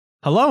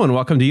Hello and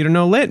welcome to You Don't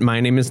Know Lit.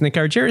 My name is Nick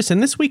Argyris,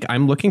 and this week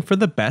I'm looking for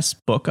the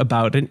best book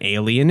about an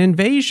alien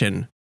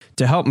invasion.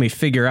 To help me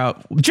figure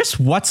out just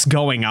what's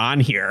going on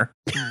here,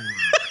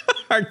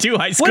 our two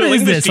high school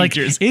English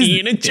teachers,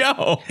 Ian and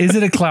Joe. Is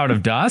it a cloud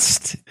of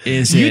dust?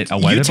 Is it a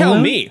weather balloon? You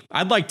tell me.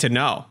 I'd like to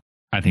know.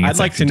 I think it's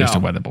just a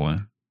weather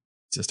balloon.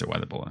 It's just a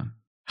weather balloon.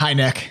 Hi,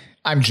 Nick.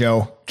 I'm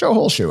Joe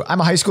Holshoe.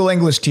 I'm a high school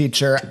English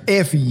teacher.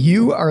 If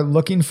you are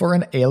looking for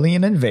an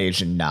alien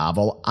invasion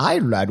novel, I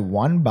read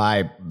one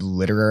by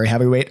literary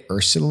heavyweight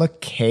Ursula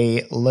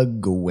K. Le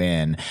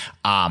Guin.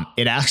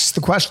 It asks the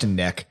question,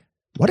 Nick,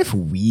 what if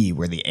we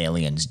were the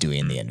aliens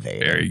doing the invading?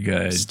 Very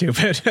good.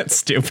 Stupid. That's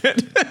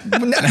stupid.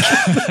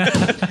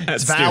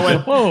 That's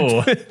valid.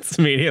 Whoa. It's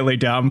immediately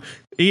dumb.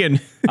 Ian.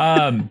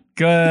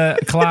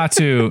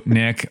 Klaatu,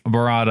 Nick,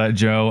 Barada,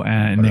 Joe,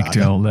 and Nick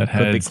Joe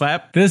Litheads.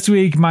 Clap. This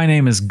week, my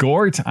name is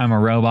Gort. I'm a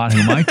robot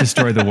who might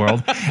destroy the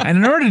world. And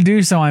in order to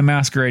do so, I'm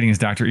masquerading as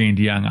Dr. Ian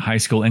DeYoung, a high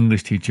school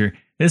English teacher.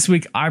 This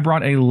week, I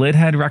brought a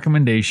Lithead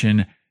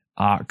recommendation,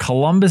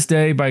 Columbus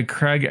Day by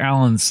Craig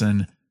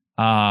Alanson,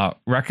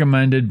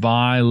 recommended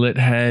by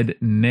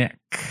Lithead Nick.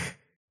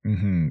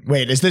 Mm-hmm.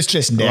 Wait, is this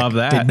just Nick? Love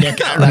that. Did Nick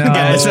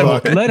recommend this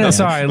book?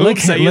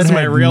 I used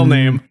my real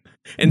name.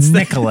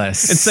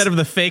 Nicholas. Instead of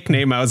the fake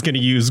name, I was going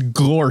to use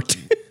Glort.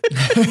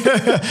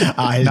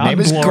 His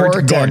name is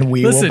Gort, and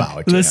we will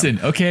bow to him.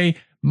 Okay.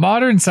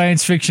 Modern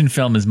science fiction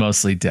film is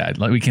mostly dead.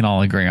 Like, we can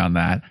all agree on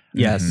that.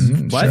 Yes.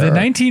 Mm-hmm, What? sure. The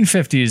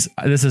 1950s,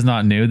 this is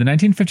not new. The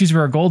 1950s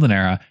were a golden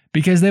era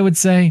because they would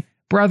say,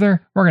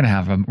 brother, we're going to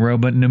have a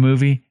robot in a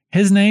movie.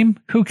 His name?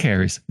 Who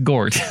cares?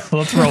 Gort.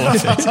 Let's roll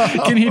with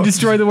it. Can he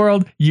destroy the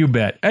world? You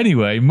bet.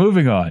 Anyway,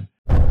 moving on.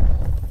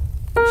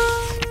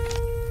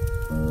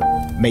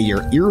 May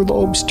your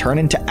earlobes turn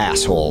into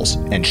assholes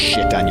and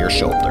shit on your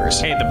shoulders.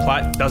 Hey, the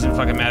plot doesn't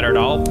fucking matter at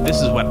all. This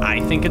is what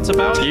I think it's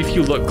about. If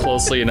you look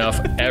closely enough,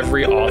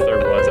 every author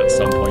was at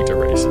some point a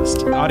racist.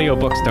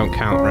 Audiobooks don't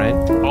count, right?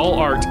 All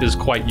art is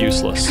quite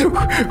useless. Who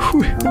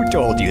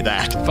told you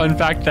that? Fun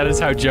fact, that is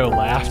how Joe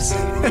laughs.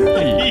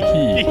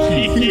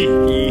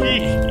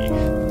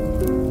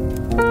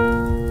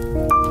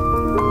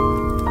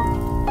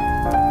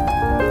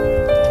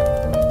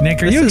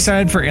 Nick, are you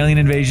excited for alien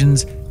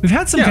invasions? We've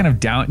had some kind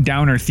of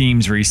downer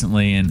themes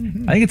recently,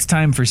 and I think it's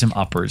time for some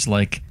uppers,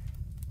 like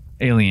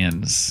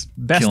aliens.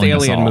 Best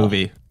alien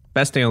movie.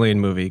 Best alien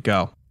movie.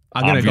 Go.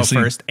 I'm going to go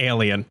first.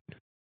 Alien.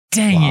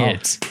 Dang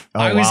it.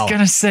 I was going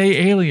to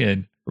say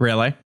Alien.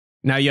 Really?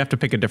 Now you have to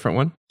pick a different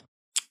one?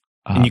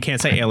 And you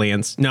can't say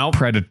aliens. No.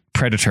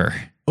 Predator.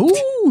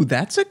 Ooh,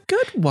 that's a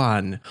good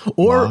one.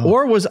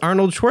 Or was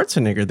Arnold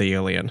Schwarzenegger the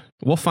alien?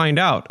 We'll find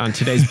out on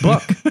today's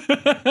book.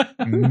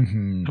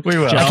 We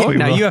will. Joe,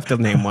 now you have to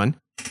name one.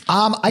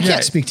 I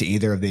can't speak to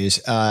either of these.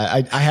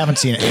 I haven't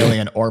seen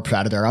Alien or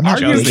Predator. I'm not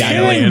Joe's the the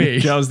alien.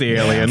 Joe's the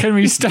alien. Can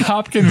we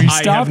stop? Can we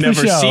stop? I have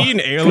never seen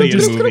alien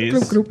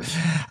movies.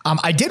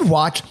 I did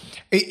watch.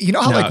 You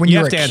know how, like, when you you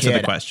were have to a answer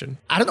kid, the question.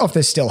 I don't know if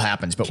this still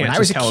happens, but Can't when I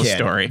was a just tell a kid,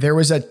 story. there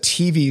was a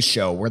TV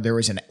show where there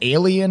was an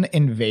alien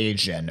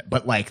invasion,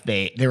 but like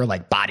they were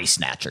like body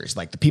snatchers.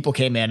 Like the people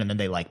came in and then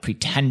they like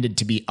pretended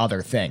to be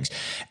other things.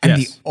 And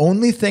the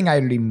only thing I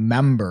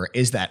remember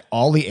is that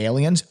all the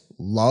aliens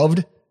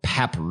loved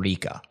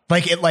paprika.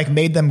 Like it like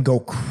made them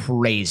go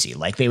crazy.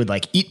 Like they would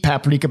like eat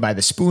paprika by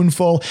the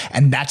spoonful,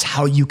 and that's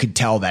how you could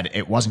tell that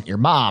it wasn't your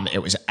mom.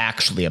 It was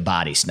actually a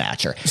body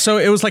snatcher. So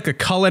it was like a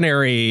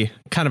culinary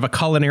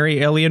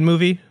alien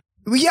movie?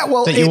 Yeah,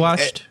 well, that you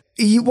watched?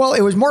 It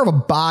was more of a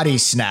body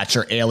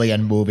snatcher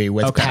alien movie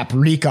with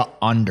paprika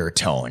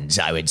undertones,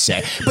 I would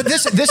say. But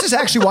this is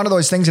actually one of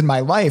those things in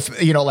my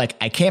life, you know, like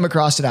I came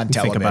across it on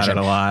television. Think about it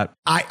a lot.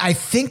 I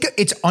think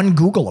it's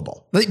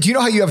ungoogleable. Like, do you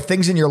know how you have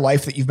things in your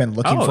life that you've been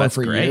looking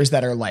for years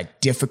that are like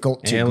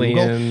difficult to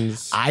Google?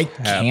 I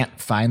can't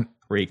find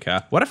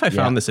paprika. What if I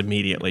found this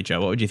immediately,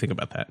 Joe? What would you think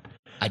about that?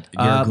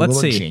 You're a let's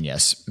see.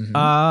 Genius.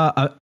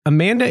 Mm-hmm.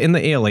 Amanda in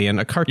the Alien,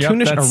 a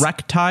cartoonish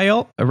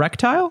erectile?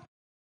 Erectile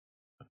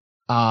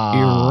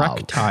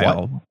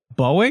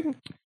Boeing?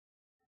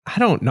 I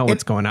don't know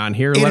what's going on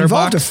here. It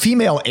involved a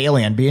female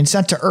alien being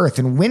sent to Earth,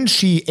 and when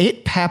she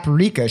ate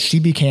paprika, she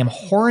became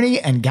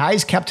horny, and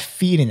guys kept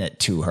feeding it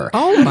to her.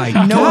 Oh my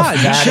God,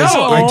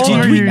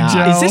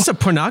 Joe! Is this a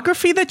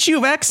pornography that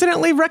you've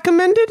accidentally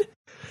recommended?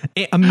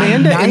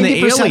 Amanda in the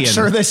Alien. I'm 90%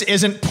 sure this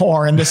isn't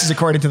porn. This is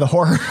according to the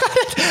horror.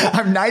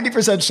 I'm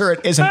 90% sure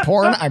it isn't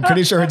porn. I'm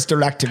pretty sure it's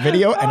direct to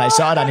video, and I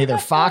saw it on either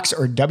Fox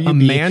or WB.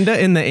 Amanda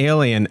in the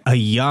Alien, a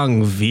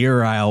young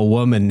virile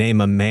woman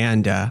named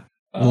Amanda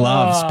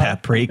loves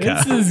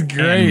paprika. This is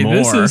great.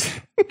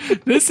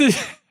 This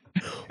is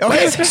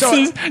okay. This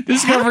is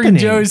discovering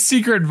Joe's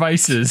secret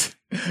vices.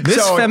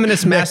 This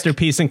feminist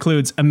masterpiece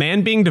includes a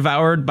man being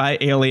devoured by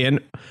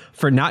alien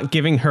for not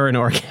giving her an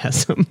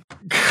orgasm.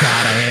 God,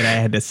 I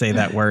had to say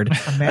that word.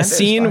 A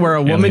scene where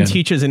a woman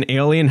teaches an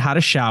alien how to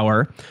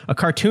shower. A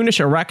cartoonish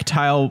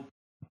erectile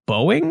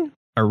Boeing?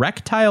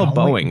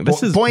 Boeing.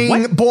 This is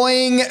boing,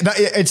 boing.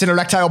 It's an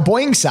erectile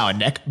boing sound,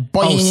 Nick.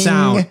 Boing. Oh,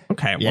 sound.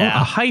 Okay. Yeah.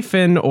 Well, a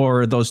hyphen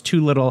or those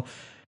two little.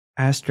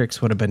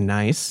 Asterix would have been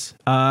nice.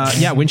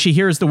 Yeah, when she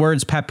hears the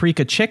words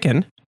paprika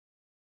chicken,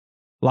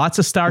 lots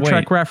of Star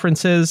Trek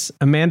references.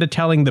 Amanda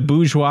telling the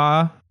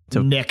bourgeois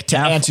Nick, to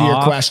answer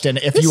your question,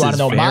 if you want to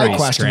know my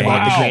question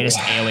about the greatest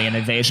alien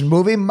invasion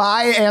movie,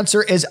 my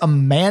answer is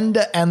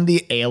Amanda and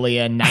the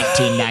Alien,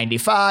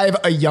 1995.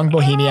 A young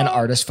bohemian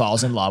artist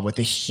falls in love with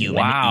a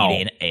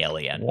human-eating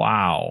alien.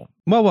 Wow.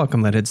 Well,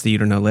 welcome, Litheads, to You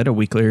Don't Know Lit, a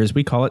weekly, as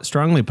we call it,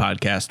 Strongly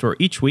podcast, where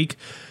each week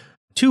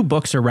 2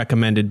 books are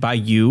recommended by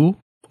you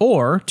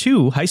or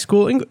 2 high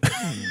school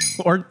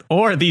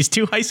or these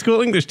 2 high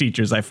school English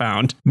teachers I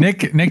found.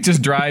 Nick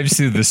just drives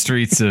through the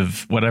streets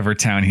of whatever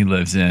town he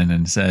lives in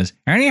and says,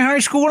 "Any high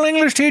school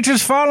English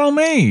teachers follow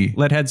me?"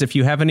 Litheads, if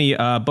you have any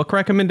book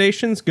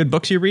recommendations, good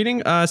books you're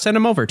reading, send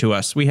them over to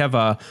us. We have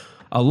a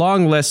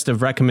long list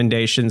of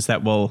recommendations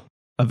that we'll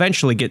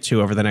eventually get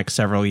to over the next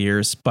several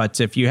years. But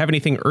if you have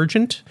anything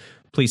urgent,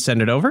 please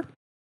send it over.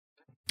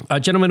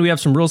 Gentlemen, we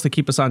have some rules to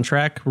keep us on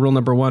track. Rule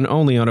number 1,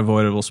 only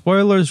unavoidable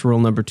spoilers. Rule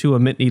number 2,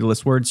 omit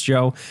needless words,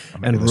 Joe.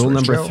 And rule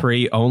number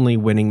 3, only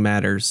winning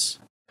matters.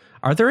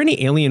 Are there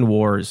any alien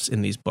wars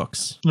in these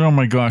books? Oh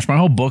my gosh, my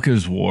whole book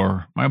is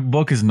war. My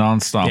book is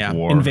nonstop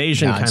war.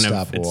 Invasion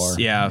non-stop kind of. war.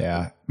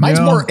 Yeah. Mine's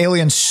more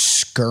alien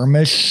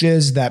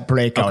skirmishes that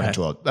break out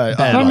into a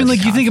I mean,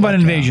 like, you think about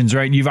invasions,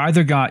 right? You've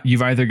either got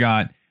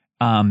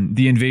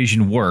the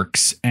invasion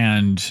works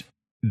and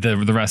the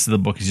rest of the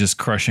book is just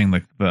crushing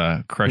the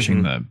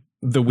weak.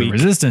 The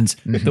resistance,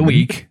 the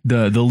weak,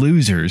 the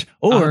losers,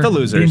 or the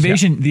losers.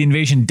 The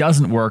invasion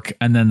doesn't work,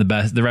 and then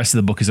the rest of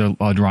the book is a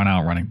drawn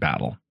out running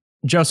battle.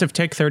 Joseph,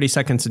 take 30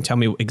 seconds and tell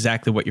me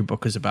exactly what your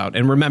book is about.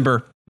 And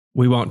remember,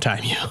 we won't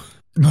time you.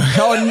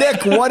 Oh,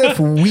 Nick, what if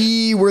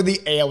we were the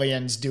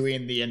aliens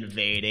doing the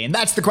invading?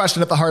 That's the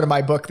question at the heart of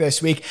my book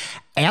this week.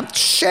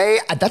 Amtshay,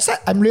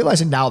 I'm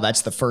realizing now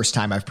that's the first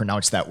time I've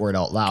pronounced that word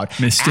out loud.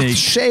 Mistake.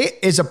 Amtshay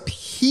is a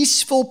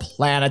peaceful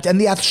planet, and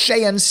the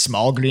Athshayans,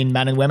 small green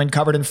men and women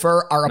covered in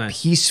fur, are a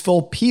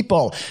peaceful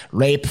people.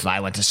 Rape,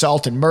 violent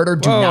assault, and murder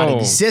do not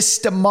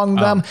exist among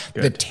them.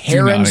 The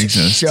Terrans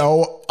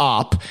show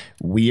up.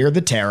 We are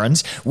the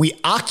Terrans. We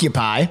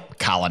occupy,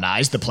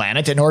 colonize the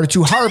planet in order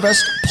to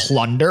harvest,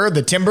 plunder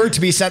the timber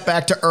to be sent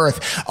back to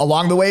Earth.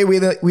 Along the way,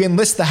 we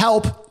enlist the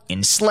help,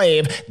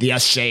 enslave the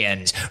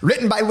Athshayans.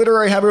 Written by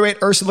literary heavyweight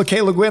Ursula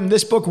K. Le Guin,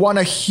 this book won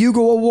a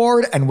Hugo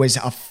Award and was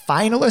a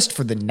finalist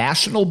for the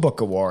National Book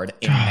Award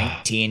in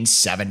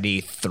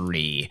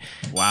 1973.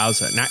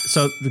 Wowza.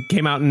 So it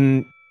came out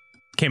in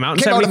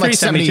 73,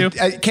 72?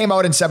 It came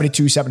out in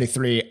 72,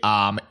 73.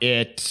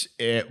 It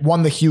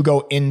won the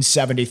Hugo in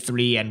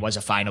 73 and was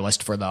a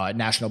finalist for the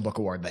National Book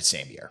Award that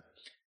same year.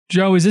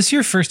 Joe, is this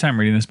your first time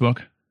reading this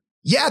book?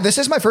 Yeah, this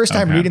is my first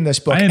time reading this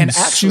book. Go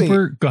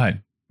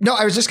ahead. No,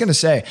 I was just going to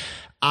say,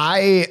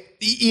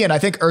 Ian, I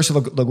think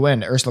Ursula K. Le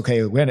Guin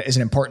is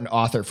an important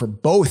author for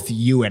both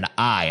you and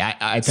I.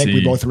 I think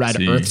we both read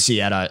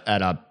Earthsea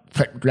at a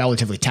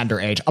relatively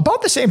tender age.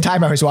 About the same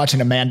time I was watching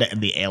Amanda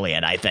and the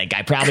Alien, I think.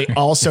 I probably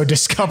also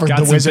discovered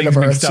The Wizard of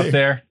Earthsea. Up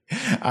there.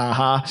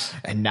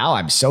 And now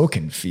I'm so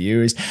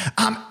confused.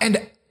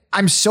 And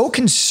I'm so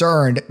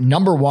concerned,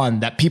 number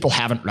one, that people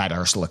haven't read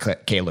Ursula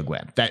K. Le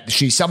Guin. That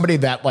she's somebody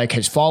that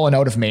has fallen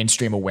out of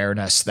mainstream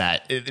awareness,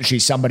 that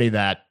she's somebody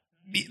that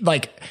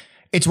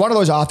it's one of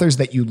those authors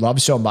that you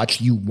love so much,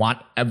 you want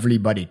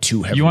everybody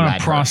to have read. You want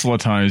to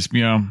proselytize.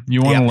 Yeah.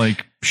 You want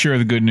to share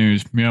the good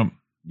news. Yep.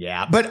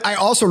 Yeah. But I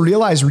also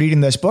realized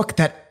reading this book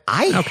that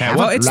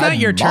it's not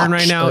your turn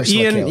right now.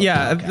 Ian,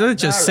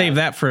 let's just save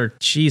that for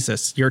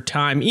your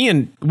time.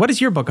 Ian, what is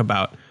your book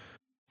about?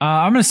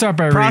 I'm going to start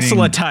by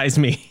proselytize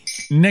me.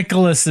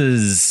 Nicholas,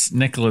 his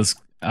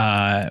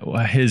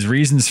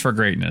reasons for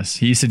greatness.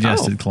 He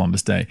suggested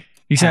Columbus Day.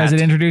 He says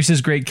it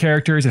introduces great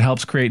characters. It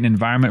helps create an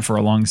environment for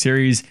a long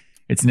series.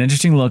 It's an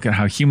interesting look at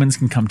how humans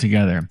can come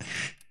together.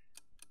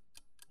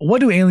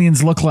 What do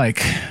aliens look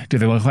like? Do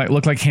they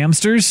look like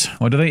hamsters?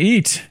 What do they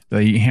eat? Do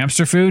they eat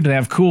hamster food? Do they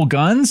have cool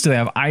guns? Do they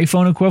have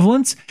iPhone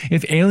equivalents?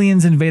 If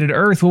aliens invaded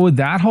Earth, what would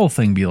that whole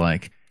thing be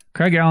like?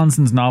 Craig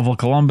Alanson's novel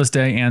Columbus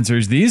Day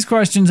answers these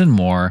questions and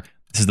more.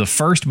 This is the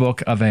first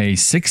book of a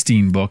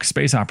 16-book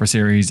space opera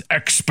series,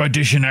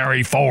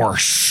 Expeditionary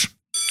Force.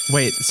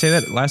 Wait, say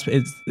that last.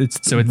 It's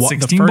 16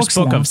 the first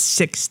book long. of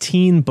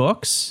 16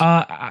 books.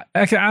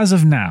 As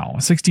of now,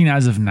 16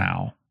 as of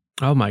now.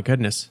 Oh my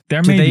goodness!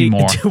 There may be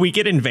more. Do we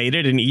get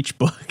invaded in each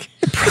book?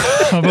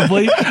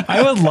 Probably.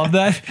 I would love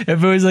that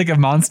if it was like a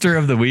monster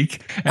of the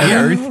week at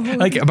Earth.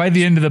 Like by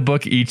the end of the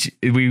book,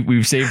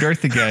 we've saved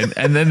Earth again,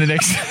 and then the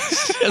next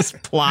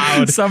just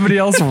plowed. Somebody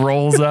else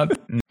rolls up.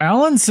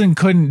 Alanson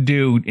couldn't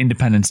do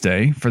Independence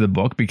Day for the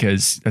book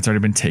because that's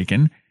already been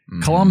taken.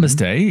 Columbus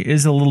Day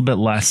is a little bit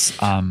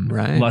less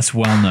less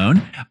well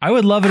known. I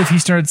would love it if he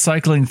started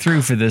cycling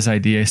through for this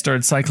idea.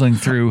 Started cycling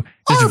through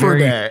just Arbor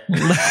Day,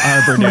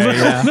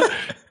 yeah.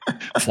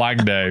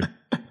 Flag Day.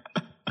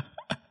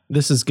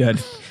 This is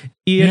good.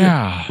 Ian,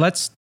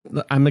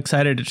 I'm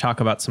excited to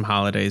talk about some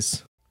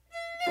holidays.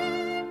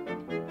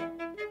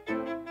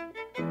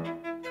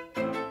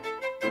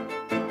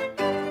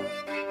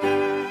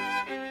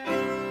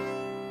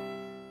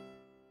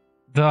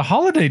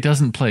 holiday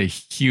doesn't play a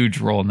huge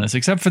role in this,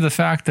 except for the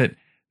fact that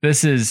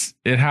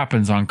it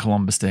happens on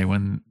Columbus Day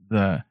when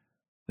the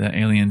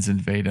aliens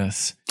invade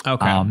us.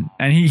 Okay.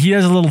 And he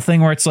does a little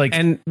thing where it's like,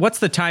 and what's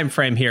the time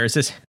frame here? Is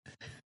this?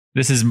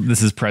 This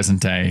is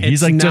present day.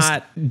 He's like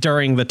not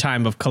during the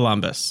time of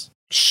Columbus.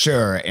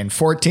 Sure. In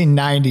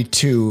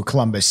 1492,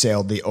 Columbus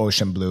sailed the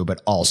ocean blue,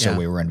 but also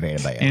we were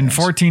invaded by aliens. In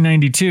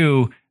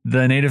 1492,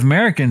 the Native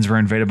Americans were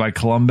invaded by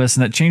Columbus,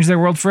 and that changed their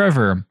world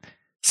forever.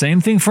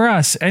 Same thing for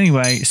us.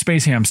 Anyway,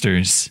 space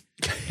hamsters.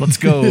 Let's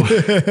go.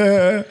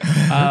 Okay.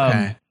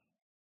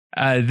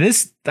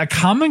 A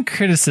common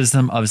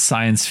criticism of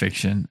science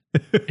fiction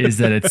is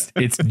that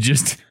it's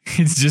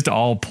just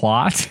all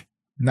plot.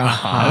 Nah.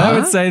 And I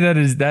would say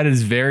that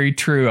is very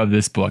true of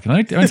this book. And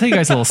I'm gonna tell you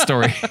guys a little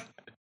story.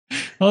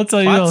 I'll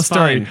tell you a little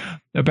story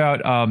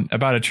about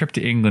a trip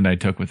to England I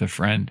took with a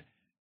friend.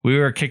 We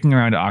were kicking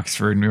around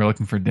Oxford and we were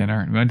looking for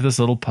dinner. We went to this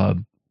little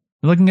pub.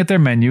 We're looking at their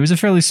menu. It was a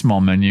fairly small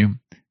menu,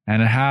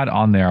 and it had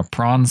on there a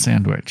prawn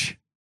sandwich.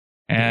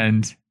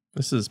 And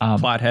this is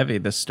plot heavy.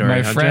 This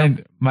story.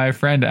 My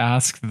friend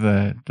asked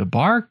the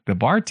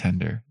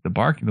bartender, the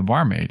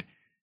barmaid,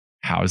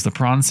 "How's the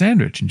prawn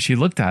sandwich?" And she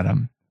looked at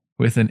him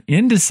with an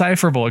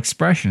indecipherable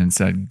expression and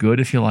said, "Good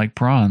if you like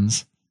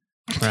prawns."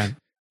 Right.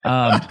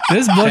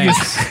 This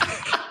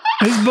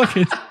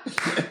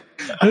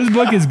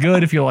book is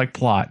good if you like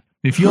plot.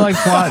 If you like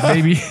plot,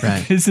 baby,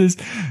 right. this is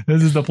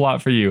the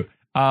plot for you.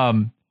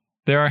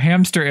 There are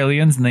hamster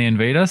aliens and they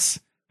invade us,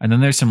 and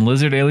then there's some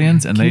lizard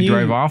aliens and they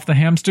drive off the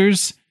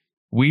hamsters.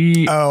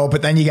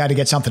 But then you got to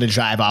get something to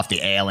drive off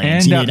the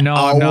aliens. I'm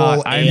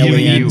not. You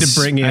need to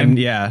bring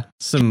in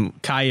some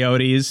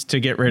coyotes to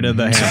get rid of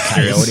the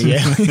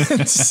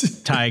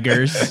hamsters.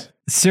 Tigers.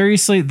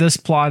 Seriously, this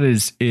plot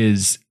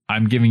is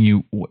I'm giving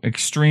you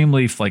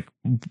extremely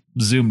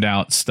zoomed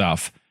out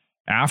stuff.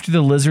 After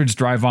the lizards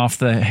drive off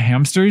the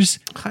hamsters,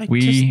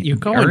 you're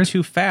going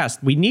too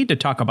fast. We need to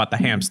talk about the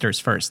hamsters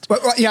first. But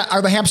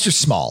are the hamsters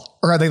small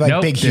or are they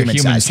like big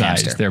human-sized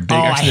hamsters? They're big.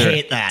 I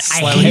hate that.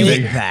 I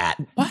hate that.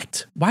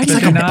 What? Why?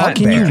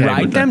 Can you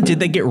ride them? Did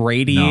they get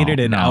radiated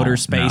in outer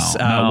space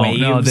waves?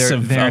 No,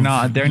 they're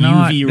not. They're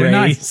UV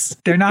rays?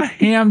 They're not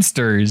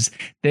hamsters.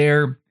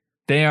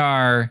 They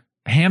are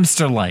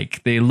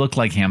hamster-like. They look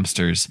like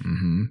hamsters,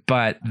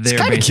 but they're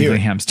basically cute.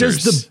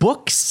 hamsters. Does the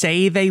book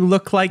say they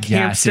look like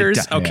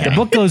hamsters? Okay. The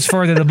book goes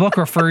further. The book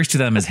refers to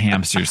them as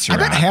hamsters. I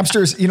bet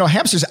hamsters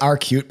are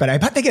cute, but I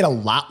bet they get a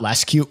lot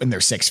less cute when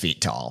they're 6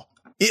 feet tall.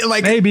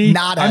 Maybe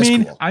not as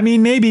cool. I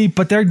mean, maybe,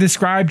 but they're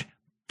described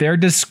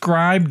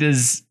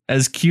as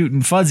cute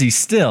and fuzzy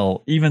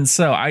still. Even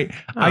so, I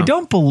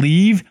don't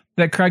believe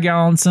that Craig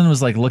Alanson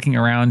was looking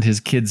around his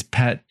kid's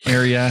pet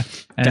area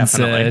and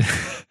said,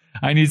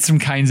 I need some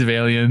kinds of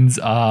aliens.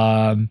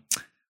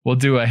 We'll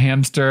do a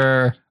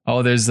hamster.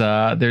 Oh, there's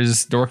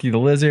Dorky the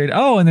lizard.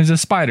 Oh, and there's a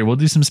spider. We'll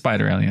do some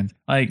spider aliens.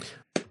 I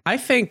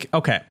think,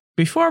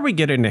 before we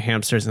get into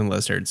hamsters and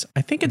lizards,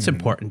 I think it's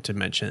important to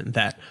mention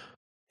that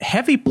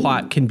heavy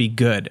plot can be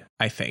good,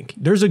 I think.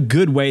 There's a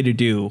good way to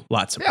do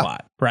lots of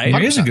plot, right?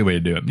 There is a good way to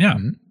do it, yeah.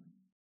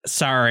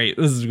 Sorry,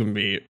 this is going to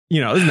be,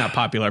 this is not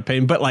popular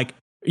opinion, but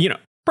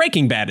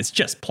Breaking Bad is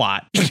just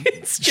plot.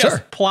 It's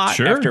just plot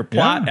after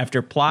plot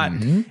after plot.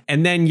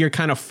 And then you're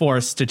kind of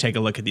forced to take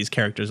a look at these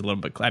characters a little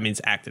bit. I mean,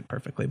 it's acted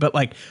perfectly, but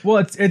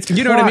it's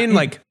you know what I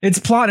mean? It's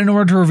plot in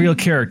order to reveal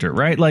character,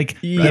 right?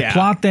 The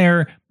plot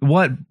there,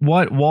 what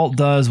Walt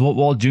does, what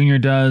Walt Jr.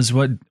 does,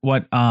 what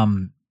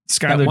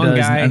Skyler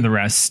does, and the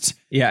rest.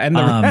 Yeah, and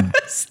the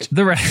rest.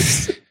 The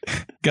rest.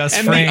 Gus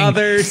and Fring, the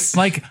others.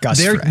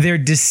 Their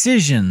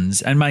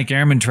decisions, and Mike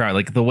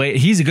Ehrmantraut, the way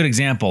he's a good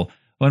example.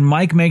 When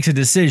Mike makes a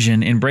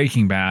decision in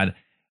Breaking Bad,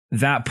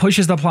 that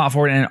pushes the plot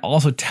forward and it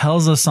also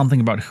tells us something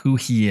about who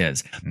he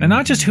is. And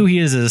not just who he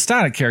is as a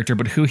static character,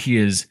 but who he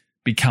is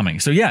becoming.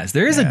 So yes,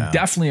 there is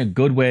definitely a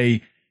good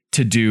way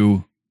to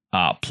do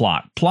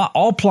plot.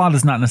 All plot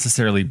is not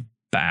necessarily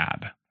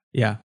bad.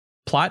 Yeah.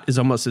 Plot is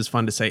almost as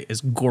fun to say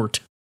as gort.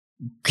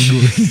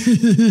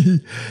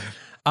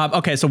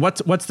 Okay, so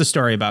what's the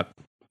story about?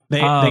 They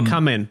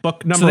come in.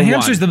 Book number one.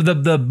 Hamsters,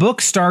 the book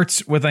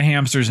starts with the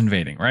hamsters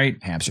invading, right?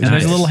 Hamsters. And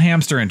there's a little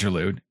hamster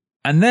interlude.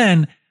 And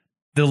then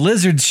the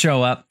lizards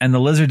show up and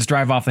the lizards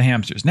drive off the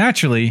hamsters.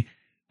 Naturally,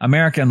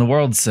 America and the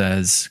world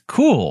says,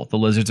 cool, the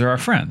lizards are our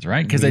friends,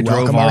 right? Because they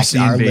drove off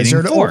the invading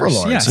lizard force.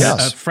 Overlords.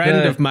 Yes. A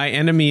friend of my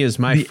enemy is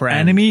my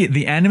friend.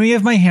 The enemy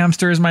of my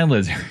hamster is my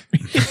lizard.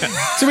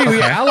 So we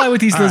ally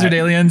with these lizard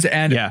aliens,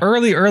 and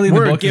early in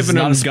the book, giving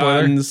them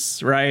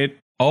guns, right?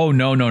 Oh,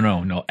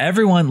 no.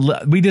 Everyone,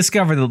 we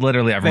discovered that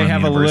literally everyone they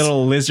have in the a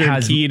little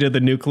lizard key to the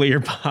nuclear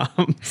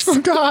bombs.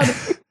 Oh, God.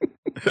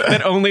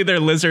 That only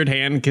their lizard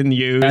hand can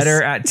use.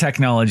 Better at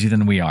technology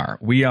than we are.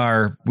 We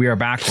are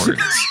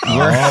backwards. We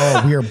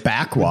are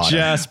backwater.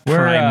 Just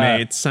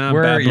primates.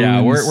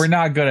 We're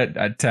not good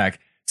at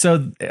tech.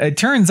 So it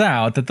turns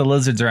out that the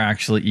lizards are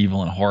actually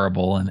evil and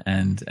horrible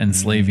and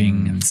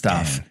enslaving and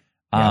stuff.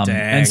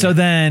 And so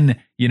then,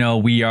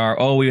 we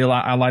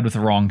allied with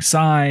the wrong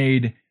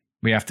side.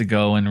 We have to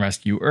go and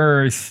rescue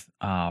Earth.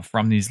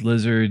 from these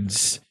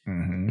lizards,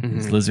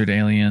 these lizard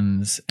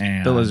aliens,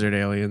 and the lizard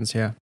aliens.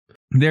 Yeah.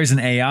 There's an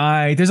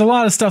AI. There's a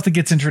lot of stuff that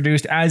gets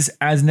introduced.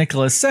 As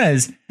Nicholas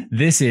says,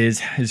 this is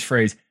his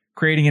phrase,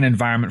 creating an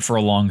environment for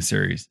a long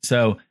series.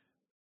 So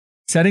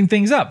setting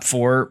things up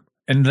for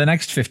in the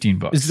next 15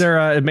 books. Is there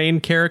a main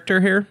character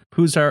here?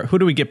 Who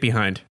do we get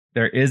behind?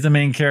 There is the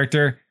main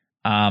character.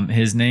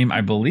 His name,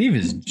 I believe,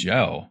 is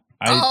Joe.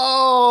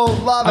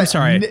 Love it. I'm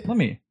sorry.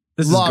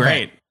 This is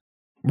great.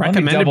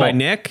 Recommended by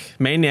Nick.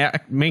 Main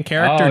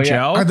character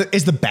Joe.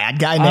 Is the bad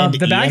guy named Ian?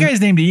 The bad guy is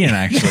named Ian,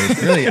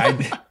 actually. Really,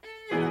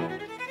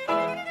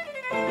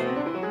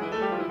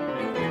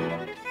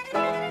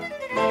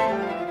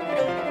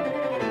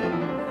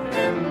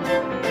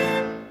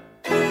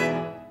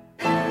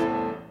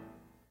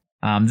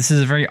 this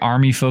is a very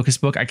army-focused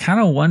book. I kind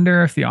of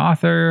wonder if the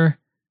author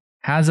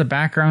has a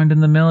background in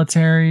the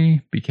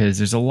military, because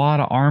there's a lot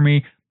of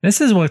army.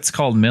 This is what's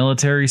called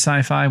military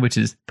sci-fi, which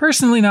is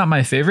personally not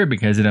my favorite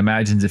because it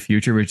imagines a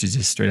future which is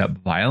just straight up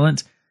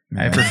violent.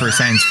 I prefer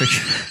science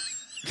fiction.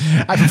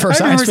 I prefer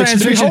science fiction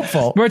to be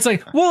hopeful. Where it's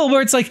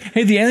like,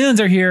 hey, the aliens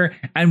are here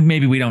and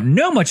maybe we don't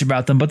know much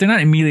about them, but they're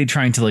not immediately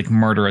trying to like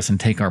murder us and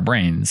take our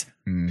brains.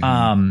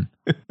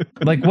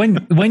 Like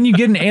when you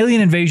get an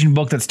alien invasion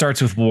book that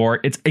starts with war,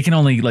 it can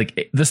only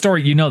like the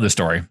story, the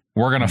story.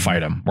 We're going to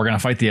fight them. We're going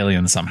to fight the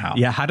aliens somehow.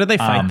 Yeah. How do they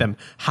fight them?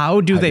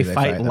 How do they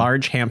fight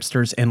large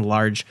hamsters and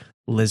large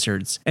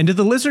lizards? And do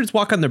the lizards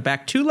walk on their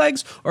back 2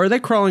 legs, or are they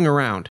crawling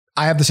around?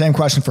 I have the same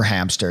question for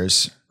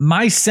hamsters.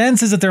 My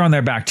sense is that they're on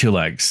their back 2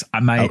 legs. They're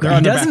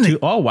on their back 2.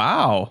 Oh,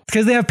 wow.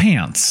 Because they have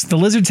pants. The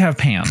lizards have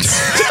pants.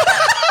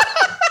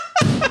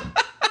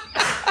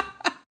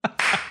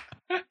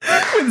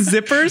 With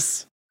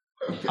zippers?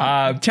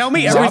 Tell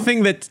me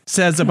everything that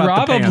says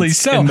about the pants.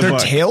 So. In the their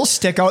book. tails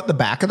stick out the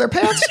back of their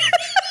pants?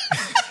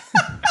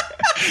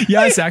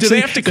 Yes, actually. Do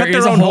they have to cut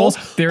their own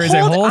holes? There is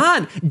a hole. Hold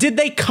on. Did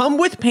they come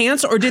with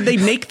pants, or did they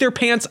make their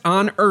pants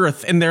on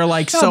Earth and they're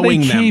like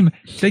sewing them?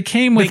 They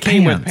came with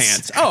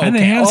pants. Oh, okay. And the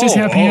hamsters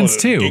have pants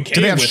too.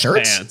 Do they have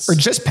shirts or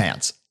just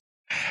pants?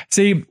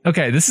 See,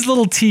 okay, this is a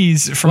little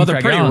tease from they're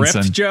Craig pretty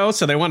Alanson. ripped, Joe,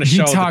 so they want to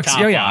show the top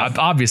off.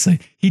 Obviously.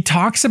 He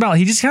talks about,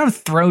 he just kind of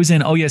throws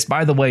in, oh yes,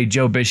 by the way,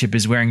 Joe Bishop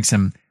is wearing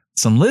some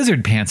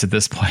lizard pants at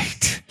this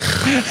point.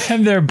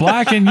 And they're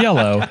black and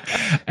yellow.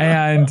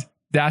 And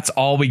that's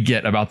all we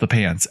get about the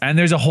pants. And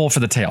there's a hole for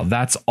the tail.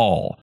 That's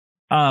all.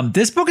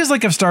 This book is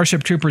like if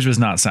Starship Troopers was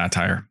not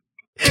satire.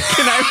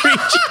 Can I read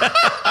you?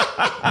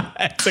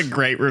 That's a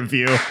great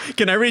review.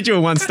 Can I read you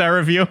a 1-star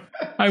review?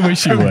 I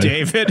wish you would.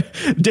 David.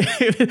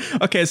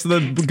 Okay, so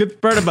the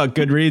good part about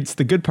Goodreads,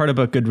 the great part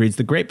about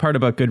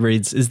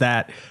Goodreads is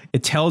that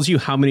it tells you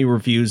how many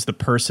reviews the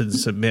person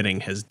submitting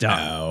has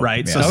done,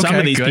 right? Yeah. So some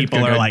of these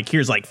people are like,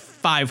 here's like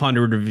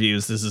 500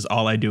 reviews. This is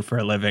all I do for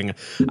a living.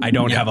 I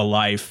don't have a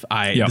life.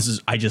 I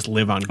just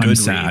live on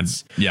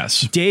Goodreads.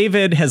 Yes.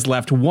 David has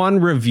left 1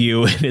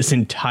 review in his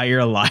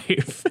entire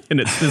life, and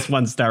it's this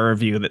 1-star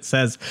review that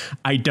says,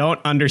 I don't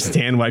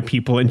understand why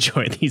people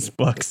enjoy these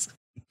books.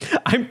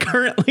 I'm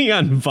currently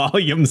on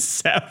volume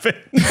 7.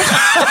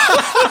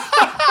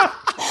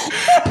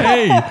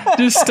 Hey,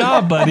 just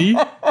stop, buddy.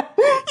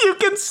 You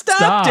can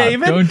stop,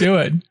 David. Don't do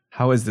it.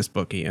 How is this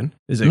book, Ian?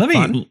 Is it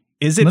fun?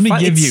 Is it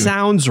fun? It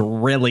sounds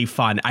really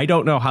fun. I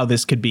don't know how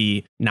this could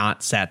be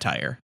not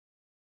satire.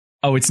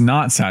 Oh, it's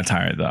not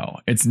satire, though.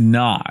 It's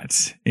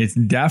not. It's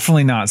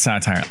definitely not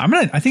satire.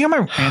 I think I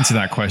might answer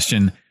that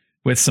question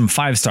with some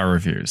 5-star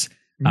reviews.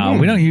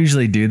 We don't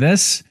usually do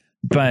this,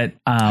 but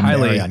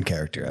highly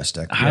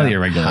uncharacteristic, highly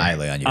irregular,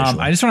 highly unusual.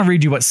 I just want to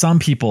read you what some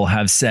people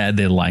have said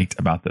they liked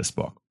about this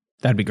book.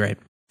 That'd be great.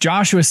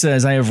 Joshua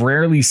says, I have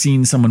rarely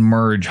seen someone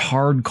merge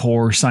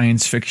hardcore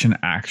science fiction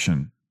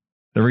action,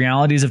 the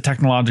realities of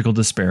technological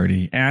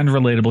disparity, and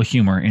relatable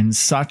humor in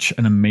such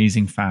an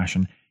amazing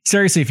fashion.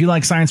 Seriously, if you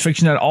like science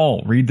fiction at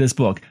all, read this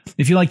book.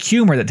 If you like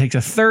humor that takes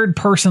a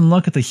third-person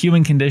look at the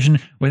human condition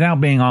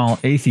without being all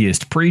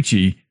atheist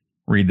preachy,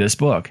 read this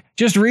book.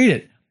 Just read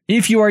it.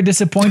 If you are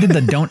disappointed,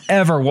 then don't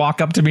ever walk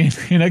up to me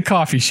in a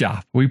coffee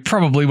shop. We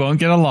probably won't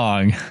get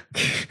along.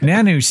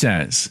 Nanu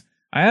says,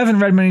 I haven't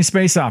read many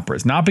space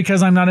operas, not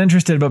because I'm not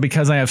interested, but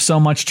because I have so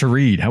much to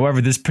read.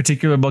 However, this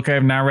particular book I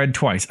have now read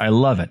twice. I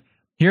love it.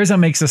 Here's what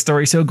makes the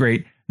story so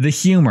great. The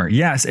humor.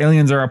 Yes,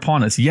 aliens are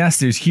upon us. Yes,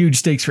 there's huge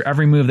stakes for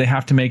every move they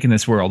have to make in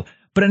this world.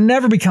 But it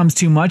never becomes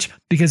too much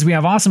because we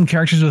have awesome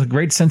characters with a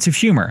great sense of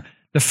humor.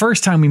 The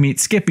first time we meet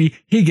Skippy,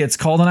 he gets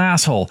called an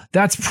asshole.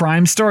 That's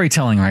prime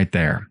storytelling right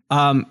there.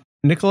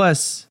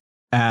 Nicholas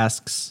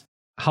asks,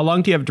 how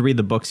long do you have to read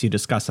the books you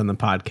discuss on the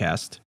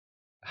podcast?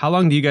 How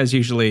long do you guys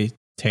usually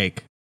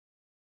take?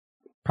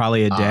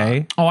 Probably a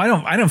day.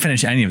 I don't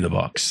finish any of the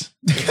books.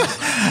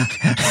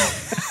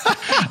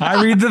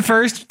 I read the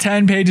first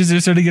 10 pages or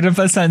so to get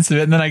a sense of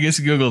it, and then I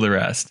just Google the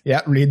rest.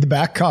 Yeah, read the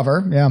back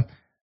cover. Yeah.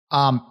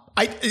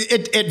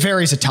 It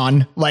varies a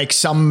ton. Like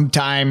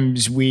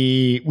sometimes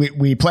we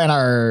plan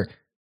our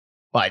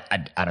But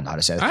I don't know how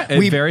to say that.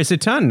 It varies a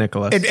ton,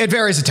 Nicholas. It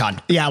varies a ton.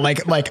 Yeah,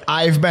 like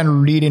I've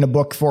been reading a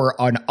book for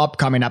an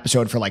upcoming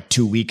episode for like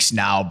 2 weeks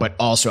now, but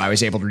also I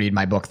was able to read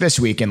my book this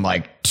week in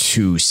like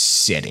 2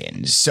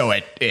 sit-ins. So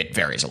it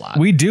varies a lot.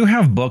 We do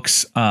have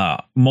books,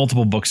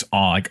 multiple books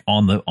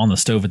on the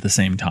stove at the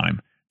same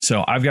time.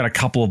 So I've got a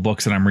couple of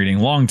books that I'm reading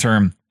long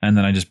term, and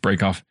then I just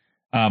break off.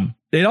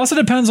 It also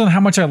depends on how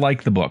much I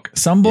like the book.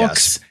 Some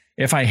books,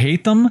 if I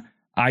hate them,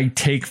 I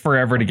take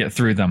forever to get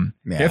through them.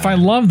 Yeah. If I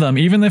love them,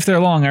 even if they're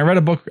long, I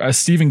read a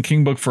Stephen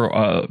King book for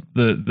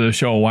the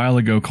show a while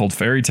ago called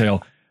Fairy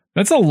Tale.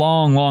 That's a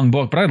long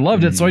book, but I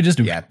loved it, so I just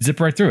zip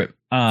right through it.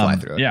 Fly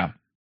through it. Yeah.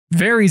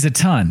 Varies a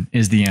ton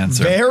is the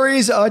answer.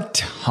 Varies a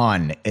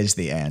ton is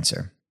the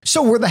answer.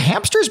 So were the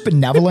hamsters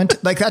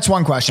benevolent? Like, that's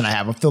one question I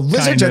have. If the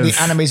lizards are the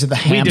enemies of the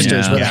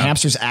hamsters, were the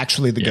hamsters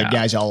actually the good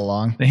guys all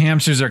along? The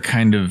hamsters are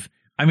kind of,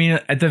 I mean,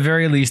 at the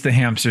very least, the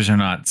hamsters are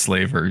not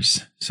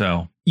slavers.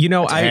 So, you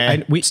know,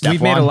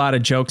 we've made a lot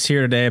of jokes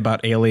here today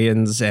about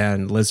aliens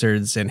and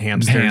lizards and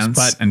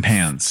hamsters,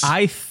 pants.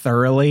 I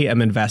thoroughly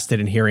am invested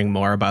in hearing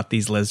more about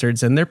these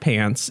lizards and their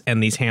pants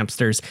and these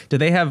hamsters. Do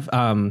they have,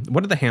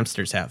 what do the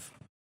hamsters have?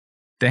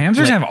 The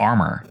hamsters have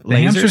armor. The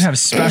hamsters have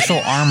special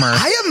armor.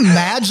 I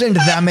imagined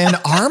them in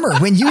armor.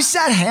 When you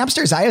said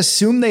hamsters, I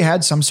assumed they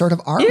had some sort of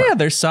armor. Yeah,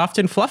 they're soft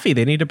and fluffy.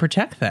 They need to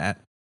protect that.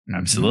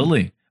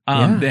 Absolutely.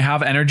 They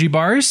have energy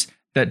bars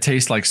that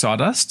taste like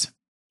sawdust.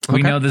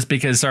 We know this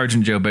because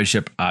Sergeant Joe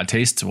Bishop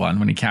tastes one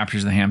when he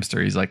captures the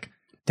hamster. He's like,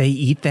 they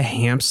eat the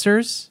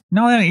hamsters?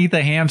 No, they don't eat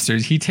the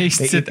hamsters. He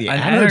tastes an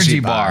energy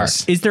bar.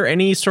 Is there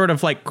any sort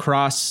of like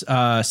cross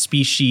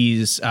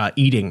species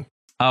eating?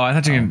 Oh, I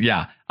thought you were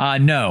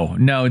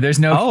no, there's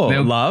no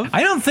love.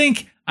 I don't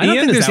think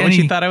Ian, there's is that any,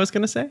 what you thought I was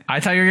going to say? I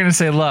thought you were going to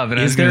say love. And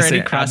is there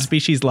any cross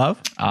species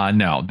love?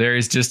 No, there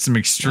is just some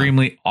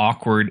extremely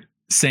awkward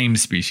same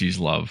species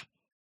love.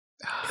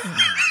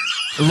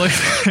 Look,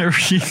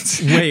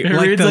 wait,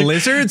 the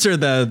lizards or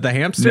the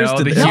hamsters?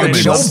 No, the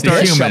humans.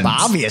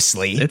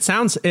 Obviously. It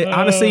sounds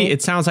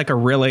like a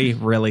really,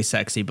 really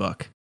sexy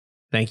book.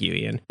 Thank you,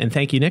 Ian. And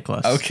thank you,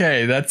 Nicholas.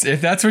 Okay,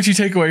 if that's what you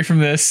take away from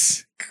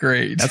this,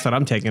 great. That's what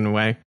I'm taking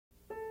away.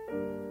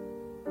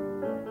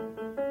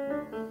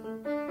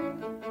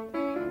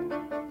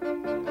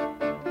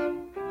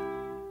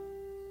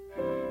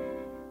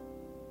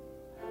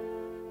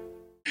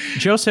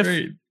 Joseph.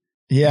 Great.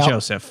 Yeah.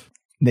 Joseph.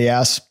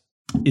 Yes.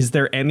 Is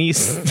there any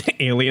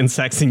alien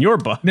sex in your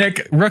book?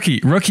 Nick,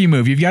 rookie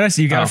move. You got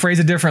to phrase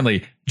it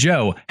differently.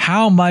 Joe,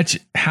 how much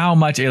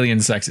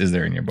alien sex is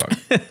there in your book?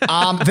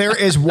 There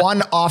is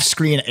one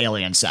off-screen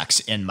alien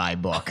sex in my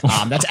book.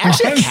 That's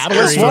actually a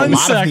catalyst for a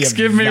lot of the events.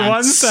 Give me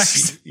one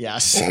sex.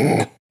 Yes.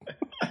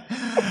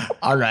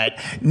 All right,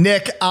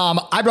 Nick.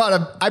 I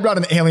brought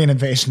an alien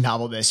invasion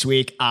novel this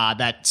week.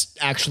 That's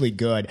actually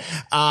good.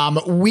 I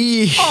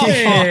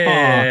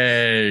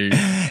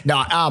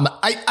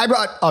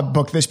brought a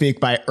book this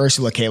week by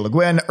Ursula K. Le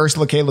Guin.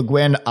 Ursula K. Le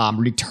Guin,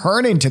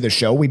 returning to the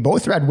show. We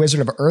both read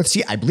Wizard of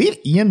Earthsea. I believe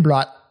Ian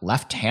brought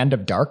Left Hand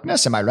of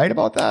Darkness. Am I right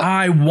about that?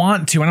 I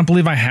want to. I don't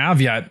believe I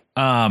have yet.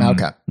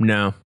 Okay.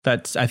 No,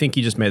 I think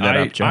you just made that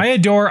up, Joe. I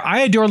adore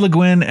Le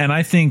Guin, and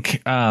I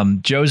think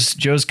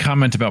Joe's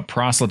comment about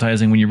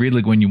proselytizing, when you read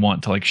Le Guin, you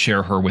want to like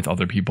share her with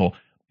other people,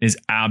 is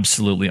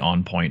absolutely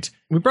on point.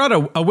 We brought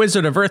a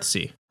Wizard of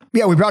Earthsea.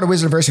 Yeah, we brought a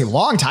Wizard of Earthsea a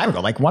long time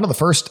ago, like one of the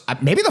first,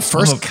 maybe the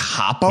first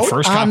cop-out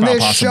on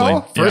this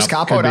show. First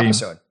cop-out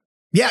episode.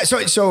 Yeah,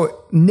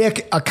 so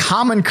Nick, a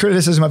common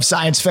criticism of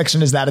science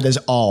fiction is that it is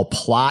all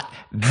plot.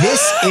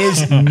 This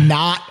is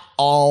not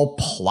all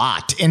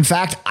plot. In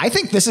fact, I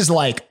think this is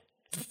like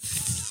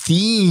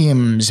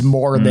themes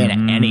more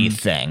than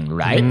anything,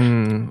 right?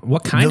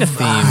 What kind of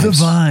themes? The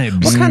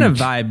vibes. What kind of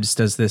vibes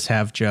does this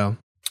have, Joe?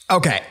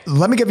 Okay,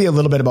 let me give you a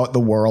little bit about the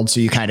world so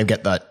you kind of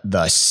get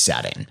the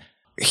setting.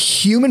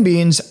 Human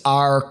beings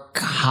are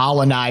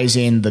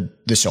colonizing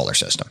the solar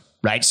system.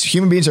 Right? So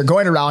human beings are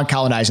going around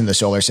colonizing the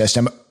solar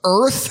system.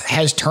 Earth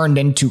has turned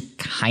into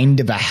kind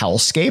of a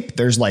hellscape.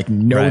 There's like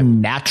no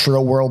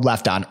natural world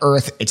left on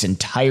Earth. It's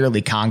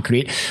entirely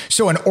concrete.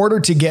 So in order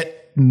to get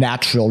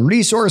natural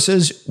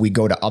resources, we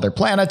go to other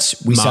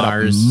planets, we set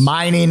up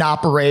mining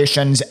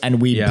operations, and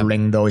we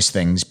bring those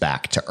things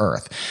back to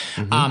Earth.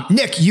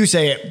 Nick, you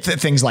say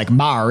things like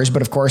Mars,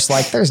 but of course,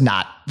 like there's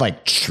not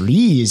like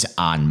trees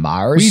on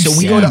Mars.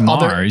 We go to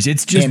Mars.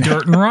 It's just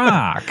dirt and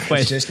rock.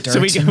 Wait, so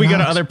we go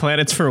to other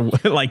planets for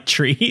like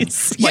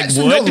trees? Yeah, like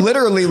wood? No,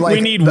 literally, like we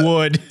need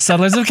wood.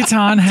 Settlers of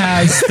Catan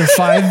has the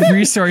 5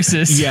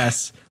 resources.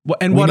 Yes.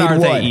 And what are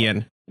they,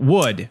 Ian?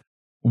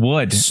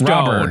 Wood, stone,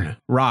 rubber,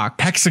 rock,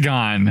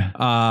 hexagon.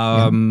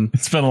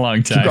 It's been a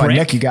long time. Keep going,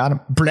 Nick, you got him.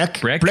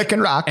 Brick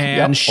and rock.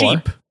 And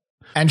sheep.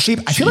 And sheep.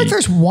 I feel like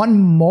there's one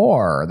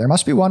more. There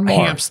must be one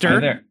more.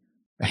 Hamster.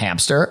 A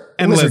hamster.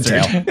 And lizard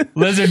tail.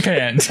 Lizard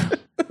pants.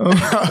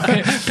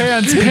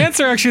 Pants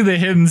are actually the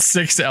hidden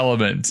 6th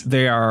element.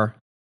 They are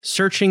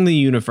searching the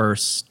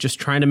universe, just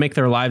trying to make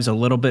their lives a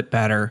little bit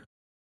better.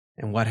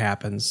 And what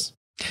happens?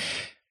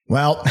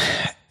 Well,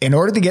 in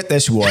order to get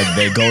this wood,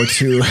 they go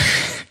to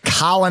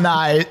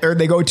colonize, or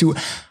they go to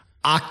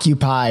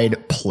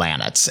occupied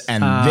planets.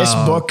 And this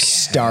book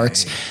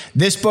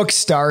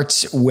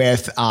starts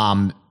with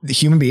the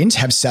human beings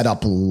have set up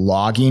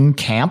logging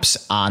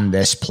camps on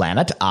this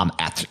planet,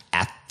 Athshe.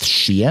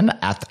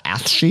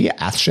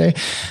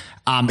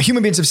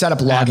 Human beings have set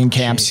up logging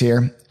camps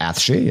here.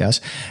 Athshe,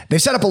 yes.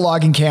 They've set up a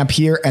logging camp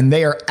here, and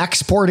they are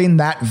exporting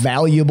that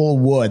valuable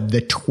wood,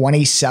 the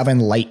 27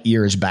 light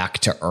years back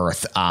to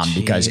Earth,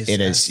 because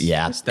it is,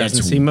 This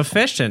doesn't seem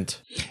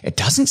efficient. It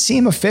doesn't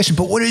seem efficient,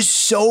 but what is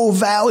so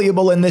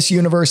valuable in this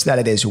universe that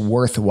it is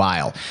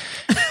worthwhile?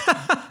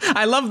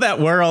 I love that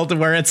world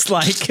where it's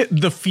like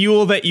the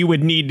fuel that you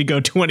would need to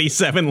go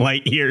 27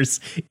 light years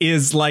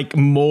is like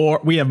more.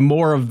 We have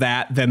more of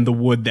that than the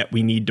wood that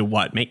we need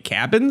to make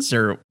cabins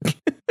or.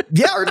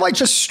 Yeah, or like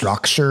just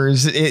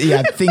structures.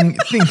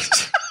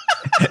 Things.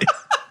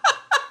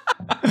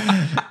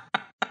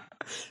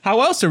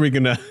 How else are we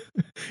going to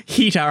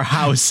heat our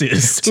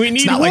houses? We need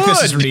it's not wood. Like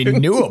this is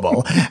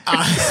renewable.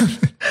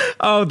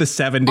 The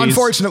 70s.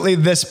 Unfortunately,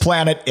 this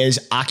planet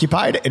is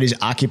occupied. It is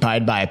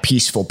occupied by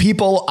peaceful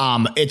people.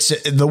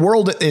 The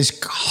world is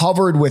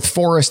covered with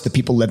forests. The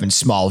people live in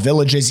small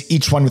villages,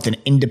 each one with an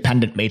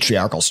independent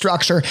matriarchal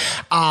structure.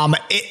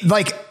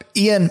 Like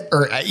Ian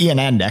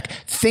and Nick,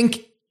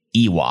 think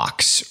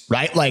Ewoks,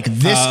 right? Like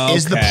this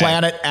is the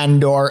planet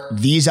Endor.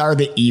 These are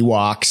the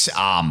Ewoks.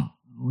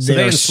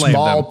 They're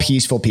small,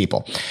 peaceful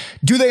people.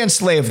 Do they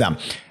enslave them?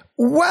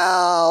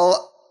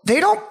 Well, they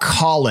don't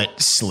call it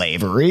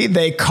slavery.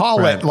 They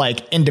call it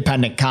like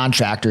independent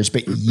contractors.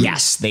 But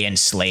yes, they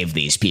enslave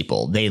these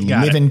people. They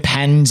live in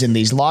pens in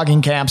these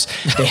logging camps.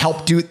 They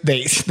help do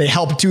they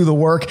help do the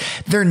work.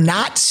 They're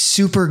not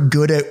super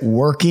good at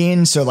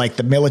working. So like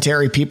the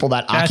military people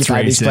that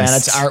occupy these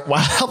planets are,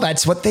 well,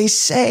 that's what they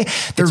say.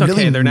 They're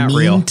they're not mean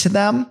real to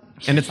them.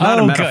 And it's not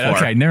a metaphor. Good.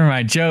 Okay, never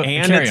mind, Joe.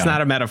 And it's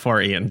not a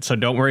metaphor, Ian. So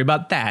don't worry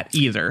about that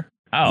either.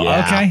 Oh,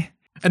 okay.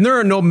 And there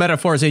are no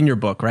metaphors in your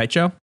book, right,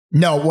 Joe?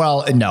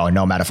 No,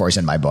 no metaphors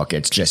in my book.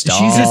 It's just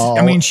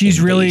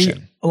she's really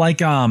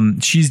like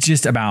she's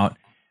just about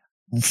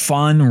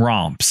fun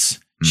romps.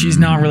 She's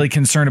not really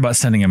concerned about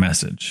sending a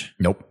message.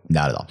 Nope,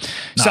 not at all.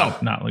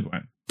 Not like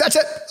what. That's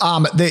it.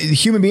 The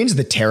human beings,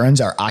 the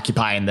Terrans, are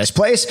occupying this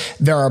place.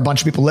 There are a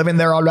bunch of people living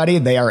there already.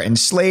 They are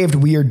enslaved.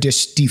 We are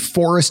just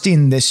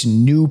deforesting this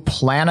new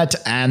planet,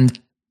 and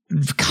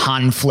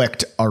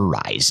conflict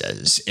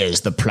arises,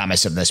 is the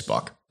premise of this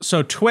book.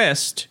 So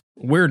twist,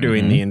 we're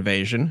doing the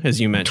invasion,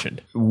 as you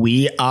mentioned.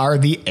 We are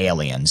the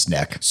aliens,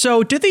 Nick.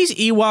 So did these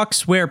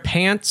Ewoks wear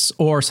pants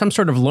or some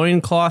sort of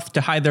loincloth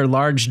to hide their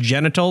large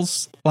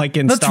genitals, like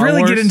in Star Wars?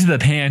 Let's really get into the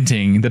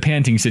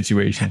panting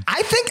situation.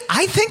 I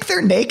think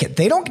they're naked.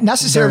 They don't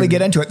necessarily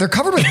get into it. They're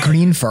covered with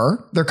green fur.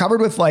 They're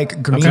covered with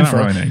like green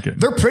fur. Really naked.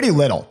 They're pretty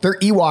little. They're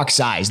Ewok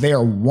size. They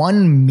are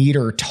 1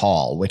 meter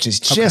tall, which is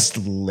just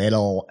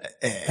little.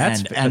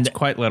 That's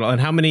quite little.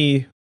 And how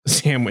many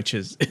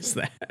sandwiches is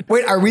that?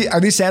 Wait,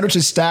 are these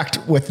sandwiches stacked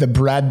with the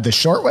bread the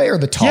short way or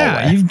the tall way?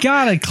 Yeah, you've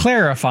got to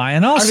clarify.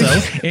 And also,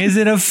 is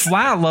it a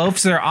flat loaf?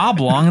 So they're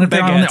oblong, and if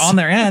they're on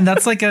their end,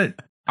 that's like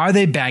are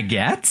they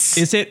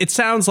baguettes? It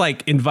sounds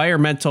like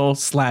environmental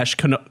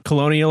 /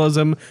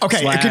 colonialism.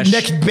 Okay,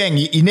 Nick Bing,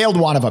 you nailed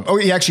one of them. Oh,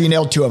 you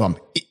nailed two of them.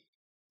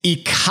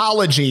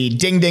 Ecology,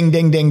 ding, ding,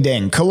 ding, ding,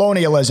 ding.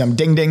 Colonialism,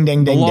 ding, ding,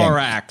 ding, ding, ding.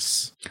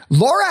 Lorax.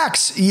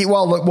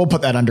 Well, we'll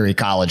put that under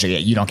ecology.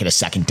 You don't get a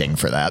second ding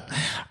for that.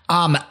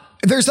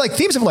 There's like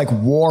themes of like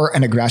war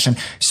and aggression.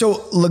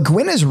 So Le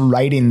Guin is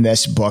writing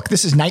this book.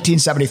 This is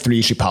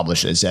 1973. She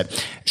publishes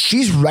it.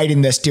 She's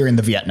writing this during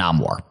the Vietnam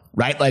War,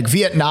 right? Like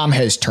Vietnam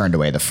has turned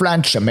away the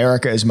French.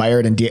 America is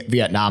mired in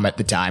Vietnam at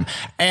the time.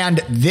 And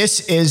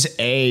this is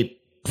a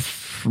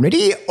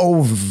pretty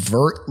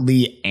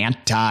overtly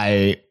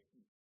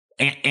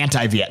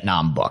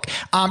anti-Vietnam book,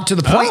 to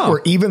the point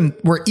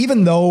where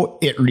even though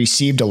it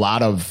received a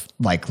lot of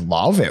like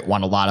love, it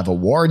won a lot of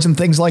awards and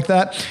things like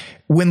that.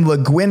 When Le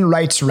Guin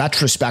writes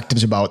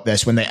retrospectives about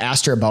this, when they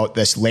asked her about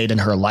this late in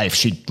her life,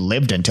 she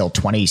lived until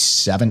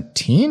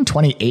 2017,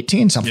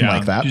 2018, something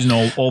like that. She's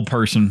an old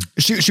person.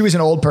 She was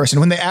an old person.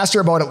 When they asked her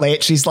about it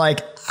late, she's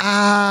like,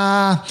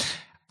 I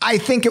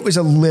think it was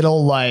a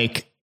little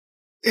like,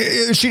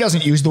 she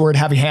doesn't use the word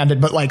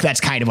heavy-handed, but like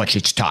that's kind of what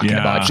she's talking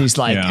about. She's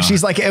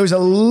like, it was a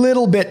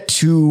little bit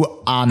too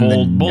on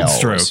the nose. Bold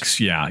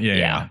strokes. Yeah.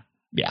 A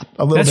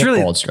little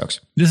bit bold strokes.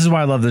 This is why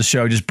I love this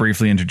show. Just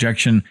briefly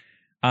interjection.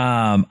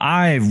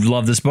 I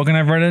love this book and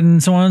I've read it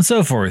and so on and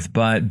so forth.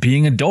 But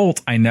being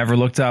adult, I never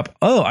looked up.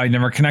 I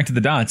never connected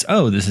the dots.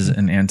 This is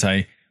an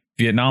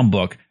anti-Vietnam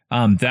book.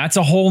 That's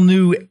a whole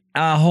new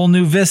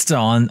vista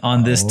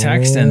on this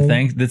text,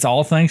 and that's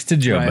all thanks to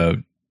Joe Boat.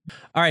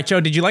 All right,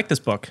 Joe, did you like this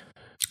book?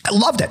 I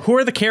loved it. Who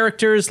are the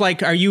characters?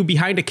 Like, are you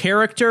behind a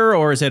character,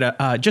 or is it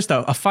just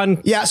a fun?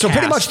 Yeah, so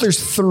pretty much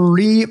there's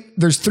three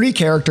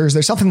characters.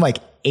 There's something like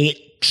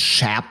 8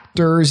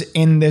 chapters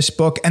in this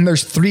book, and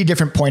there's 3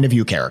 different point of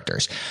view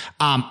characters.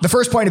 The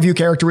first point of view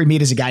character we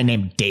meet is a guy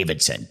named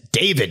Davidson.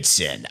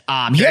 Davidson.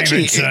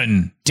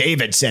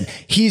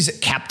 He's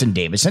Captain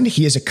Davidson.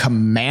 He is a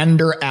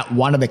commander at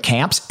one of the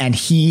camps, and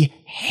he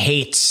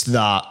hates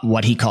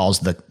what he calls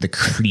the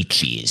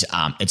creatures.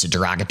 It's a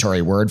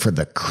derogatory word for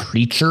the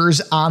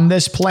creatures on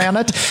this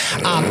planet.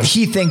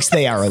 He thinks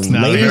they are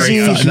lazy.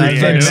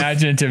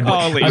 Imaginative.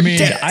 I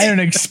mean, I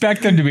don't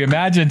expect them to be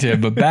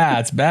imaginative, but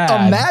that's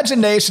bad.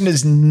 Imagination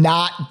is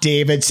not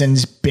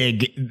Davidson's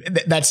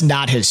that's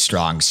not his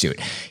strong suit.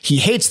 He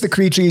hates the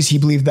creatures. He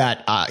believes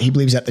that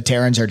the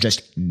Terrans are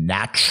just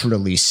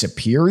naturally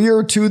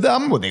superior to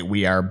them.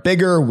 We are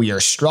bigger, we are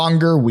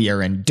stronger, we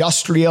are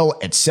industrial,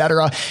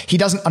 etc. He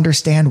doesn't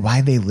understand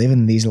why they live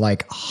in these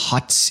like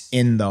huts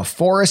in the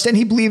forest, and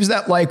he believes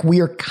that like we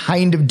are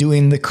kind of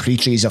doing the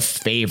creatures a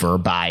favor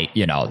by,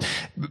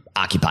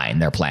 occupying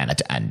their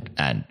planet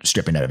and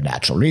stripping it of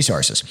natural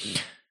resources.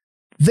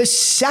 The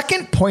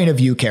second point of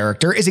view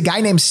character is a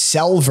guy named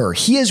Selver.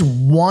 He is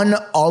one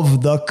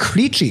of the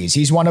creatures.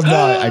 He's one of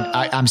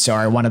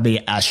the, one of the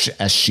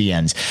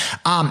Ashians.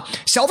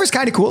 Selver's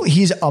kind of cool.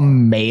 He's a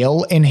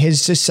male in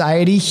his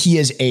society. He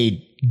is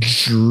a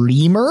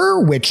dreamer,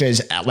 which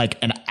is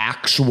like an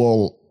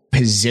actual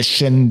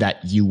position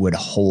that you would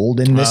hold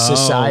in this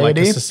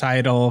society. Like a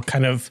societal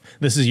kind of,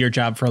 this is your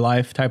job for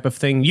life type of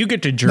thing. You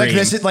get to dream. You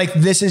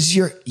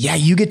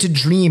get to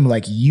dream.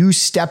 Like you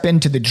step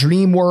into the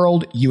dream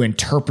world, you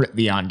interpret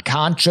the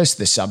unconscious,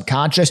 the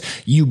subconscious,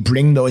 you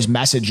bring those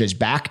messages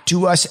back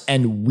to us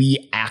and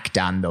we act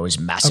on those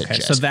messages. Okay,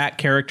 so that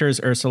character is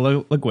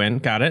Ursula Le Guin.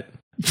 Got it.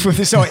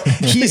 So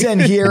he's in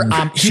here.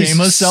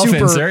 Shameless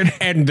self-insert.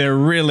 And they're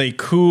really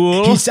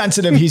cool. He's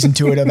sensitive. He's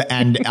intuitive.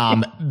 And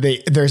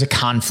there's a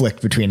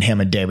conflict between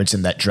him and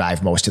Davidson that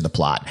drive most of the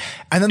plot.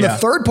 And then the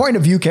third point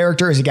of view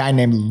character is a guy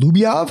named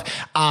Lubyov.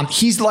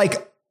 He's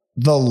like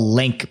the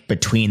link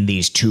between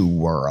these two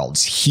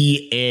worlds.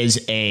 He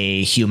is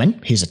a human.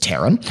 He's a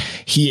Terran.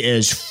 He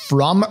is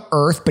from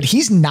Earth, but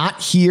he's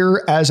not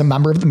here as a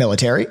member of the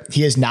military.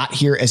 He is not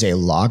here as a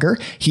logger.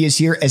 He is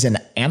here as an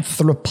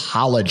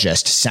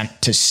anthropologist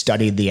sent to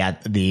study the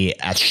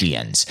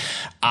Ashians.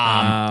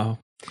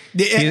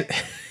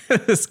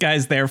 This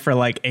guy's there for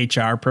like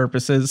HR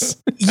purposes.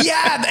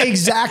 Yeah,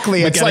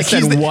 exactly. It's like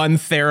he's one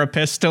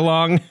therapist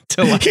along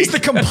to like he's the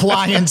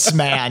compliance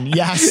man.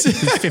 Yes,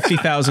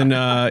 50,000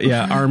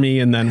 army,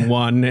 and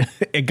then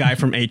a guy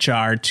from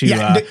HR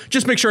to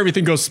just make sure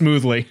everything goes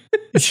smoothly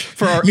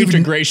for our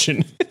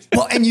integration.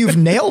 Well, and you've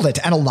nailed it.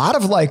 And a lot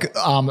of like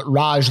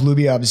Raj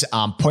Lubyov's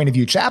point of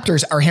view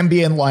chapters are him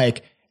being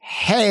like,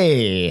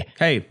 Hey,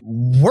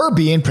 we're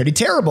being pretty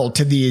terrible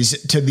to these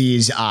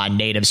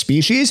native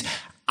species.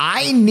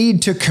 I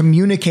need to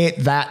communicate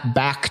that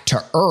back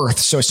to Earth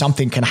so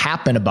something can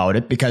happen about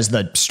it because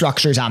the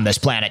structures on this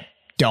planet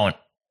don't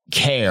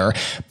care.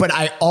 But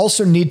I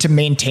also need to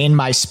maintain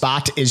my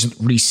spot is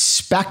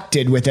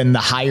respected within the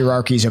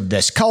hierarchies of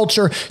this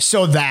culture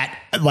so that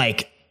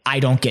like I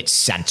don't get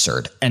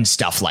censored and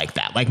stuff like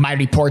that. Like my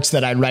reports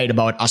that I write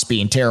about us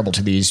being terrible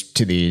to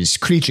these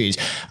creatures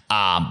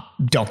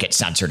don't get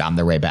censored on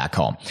their way back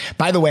home.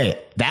 By the way,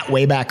 that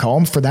way back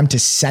home for them to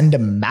send a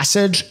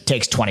message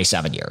takes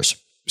 27 years.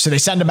 So they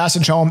send a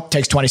message home,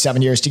 takes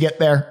 27 years to get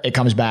there. It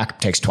comes back,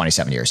 takes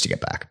 27 years to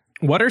get back.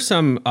 What are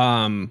some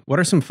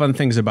fun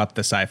things about the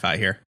sci-fi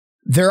here?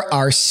 There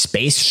are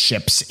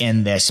spaceships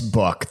in this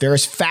book.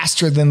 There's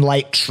faster than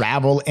light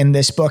travel in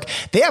this book.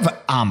 They have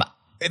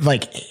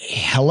like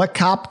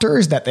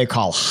helicopters that they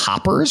call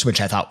hoppers, which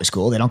I thought was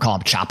cool. They don't call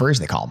them choppers.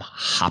 They call them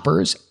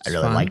hoppers. I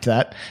really liked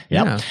that.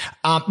 Yep.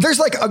 Yeah. There's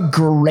like a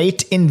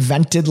great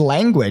invented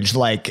language.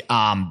 Like,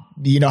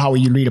 you know how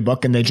you read a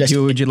book and they just...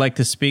 Would you like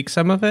to speak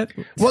some of it?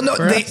 Well, no,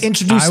 they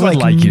introduce I would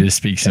like you to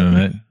speak some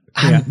of it.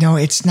 No,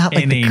 it's not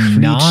like the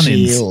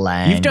creepy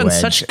language. You've done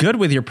such good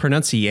with your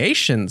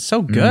pronunciation.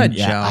 So good,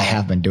 Joe. I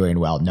have been doing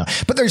well. No,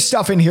 but there's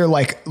stuff in here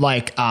like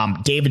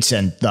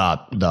Davidson,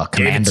 the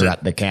commander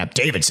at the camp.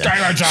 Davidson.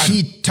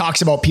 He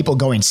talks about people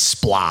going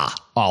splah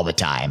all the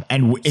time,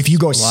 and if you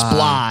go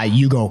splah,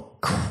 you go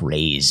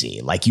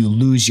crazy. Like you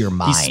lose your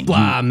mind. He's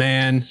splah,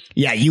 man.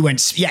 Yeah, you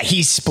went. Yeah,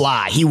 he's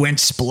splah. He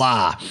went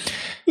splah.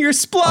 You're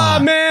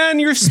splah, man.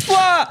 You're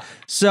splah.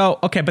 So,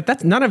 okay,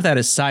 but none of that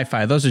is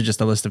sci-fi. Those are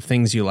just a list of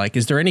things you like.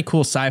 Is there any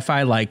cool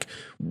sci-fi like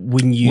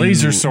when you...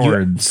 Laser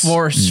swords.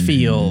 Force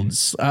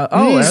fields. Are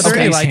there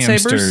any lightsabers?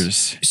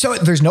 Hamsters. So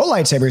there's no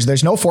lightsabers.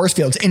 There's no force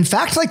fields. In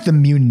fact, like the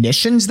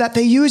munitions that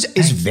they use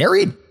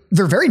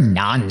they're very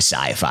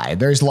non-sci-fi.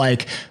 There's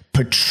like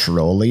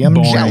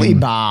petroleum jelly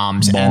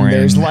bombs and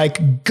there's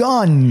like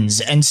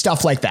guns and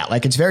stuff like that.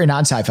 Like it's very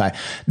non-sci-fi.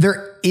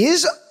 There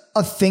is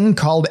a thing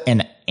called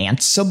an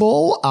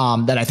Ansible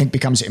that I think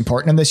becomes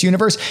important in this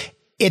universe.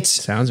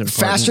 It's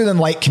faster than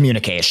light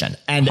communication.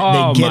 And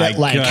they get it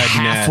like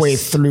halfway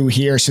through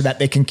here so that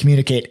they can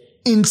communicate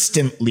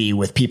instantly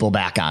with people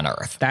back on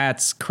Earth.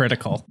 That's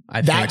critical.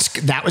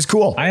 That was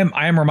cool. I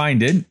am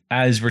reminded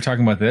as we're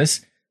talking about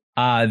this,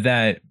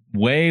 that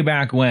way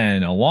back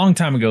when, a long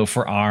time ago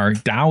for our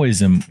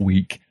Taoism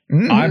week,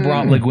 I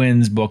brought Le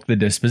Guin's book, The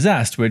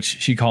Dispossessed, which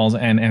she calls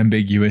an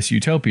ambiguous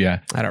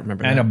utopia. I don't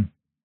remember that.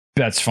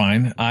 That's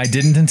fine. I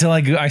didn't until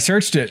I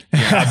searched it.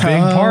 A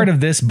big part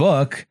of this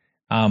book,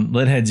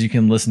 Litheads, you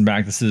can listen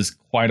back. This is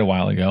quite a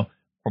while ago,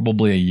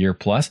 probably a year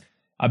plus.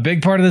 A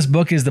big part of this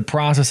book is the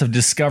process of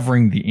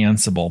discovering the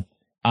Ansible.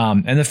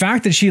 And the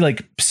fact that she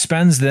like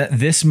spends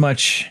this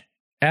much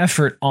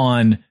effort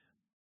on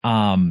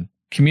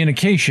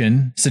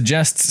communication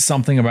suggests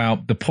something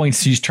about the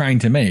points she's trying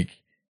to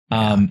make.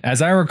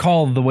 As I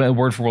recall, the way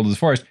word for world is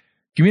forest,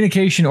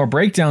 communication or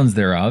breakdowns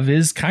thereof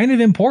is kind of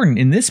important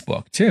in this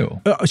book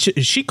too.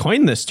 She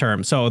coined this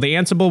term. So the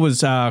Ansible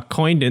was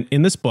coined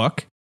in this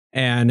book,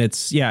 and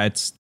it's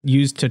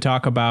used to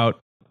talk about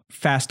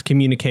fast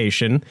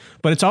communication,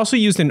 but it's also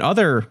used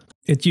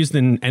it's used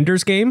in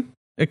Ender's Game.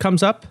 It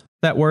comes up,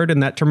 that word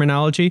and that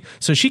terminology.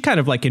 So she kind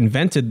of like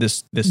invented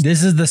this.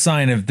 This is the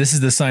sign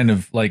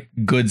of like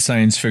good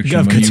science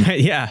fiction.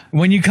 Yeah.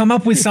 When you come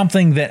up with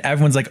something that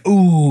everyone's like,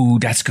 ooh,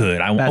 that's good.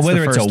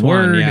 Whether it's a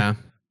word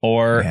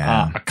or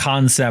a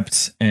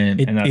concept. And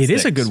it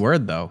is a good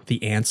word, though. The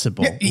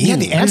Ansible. Yeah,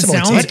 the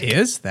Ansible. What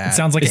is that? It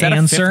sounds like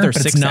answer,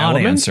 but it's not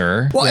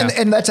answer. Well,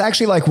 and that's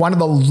actually like one of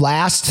the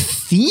last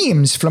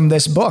themes from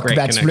this book.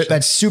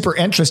 That's super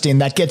interesting.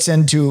 That gets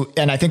into,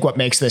 and I think what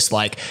makes this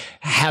like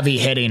heavy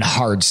hitting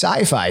hard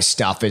sci-fi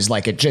stuff is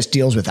like it just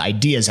deals with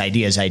ideas.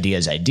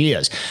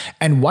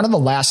 And one of the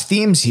last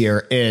themes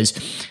here is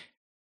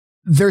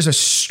there's a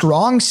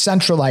strong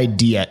central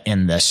idea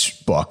in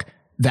this book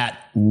that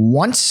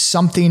once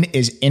something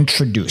is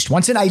introduced,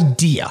 once an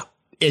idea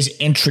is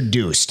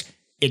introduced,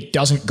 it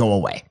doesn't go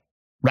away,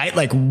 right?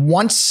 Like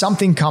once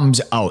something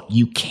comes out,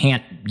 you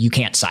can't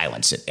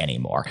silence it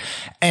anymore.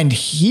 And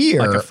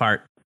here, like a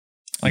fart,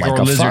 like a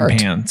lizard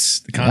pants,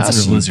 the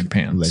concept of lizard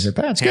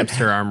pants,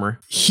 hamster armor.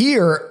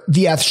 Here,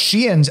 the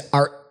Athsheans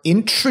are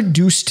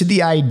introduced to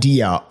the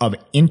idea of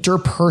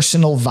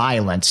interpersonal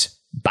violence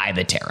by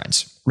the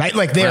Terrans. Right?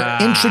 Like they're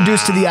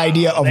introduced to the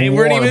idea of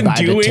war by the Terrans.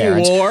 They weren't even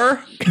doing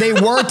war? They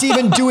weren't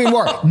even doing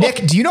war.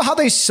 Nick, do you know how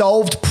they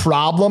solved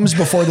problems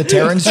before the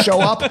Terrans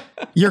show up?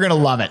 You're going to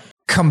love it.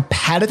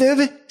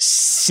 Competitive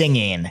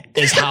singing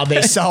is how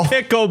they solve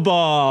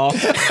pickleball.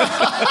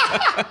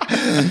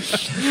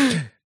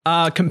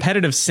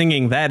 Competitive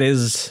singing, that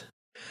is...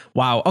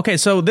 Wow. Okay,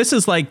 so this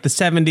is like the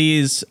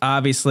 70s,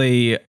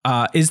 obviously.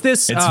 Is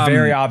this... It's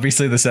very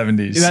obviously the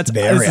 70s. That's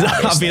very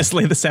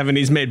obviously the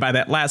 70s, made by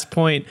that last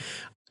point.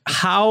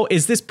 How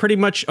is this pretty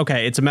much...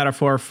 Okay, it's a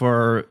metaphor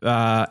for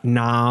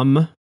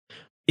Nam.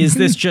 Is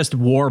this just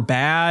war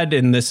bad?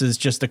 And this is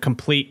just a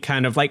complete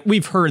kind of like...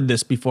 We've heard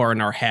this before in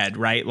our head,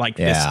 right? Like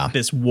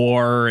this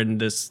war and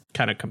this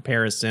kind of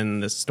comparison,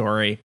 this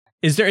story.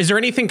 Is there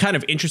anything kind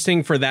of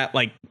interesting for that,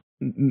 like,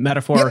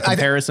 metaphor or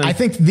comparison? I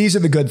think these are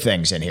the good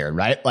things in here,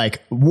 right?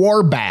 Like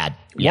war bad.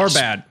 War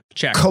bad.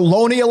 Check.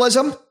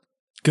 Colonialism.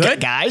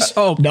 Good. Guys.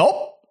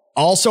 Nope.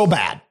 Also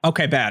bad.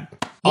 Okay, bad.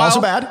 Also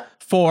bad.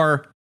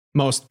 For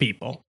most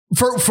people.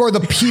 For the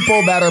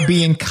people that are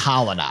being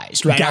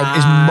colonized, right?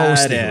 Is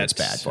mostly what it's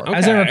bad for. Okay.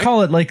 As I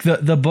recall it, like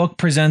the book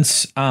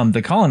presents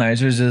the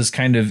colonizers as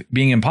kind of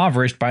being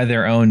impoverished by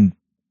their own,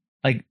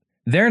 like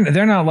they're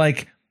not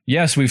like,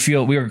 yes, we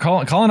are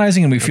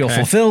colonizing and we feel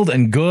fulfilled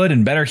and good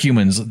and better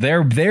humans.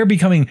 They're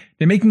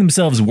making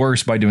themselves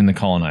worse by doing the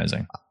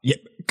colonizing. Yeah,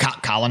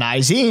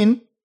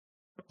 colonizing,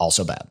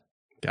 also bad.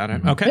 Got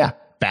it. Okay. Yeah,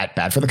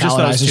 bad for the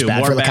colonizers,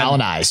 bad for the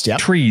colonized. Yep.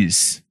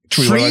 Trees.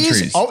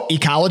 Trees. Oh,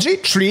 ecology.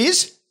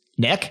 Trees.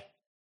 Nick.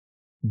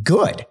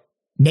 Good.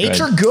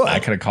 Nature good. I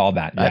could have called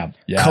that.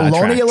 Yeah.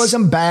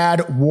 Colonialism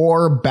bad,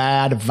 war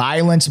bad,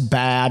 violence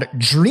bad,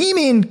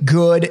 dreaming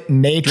good,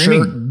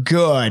 nature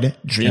good.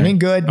 Dreaming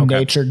good,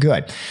 nature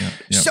good.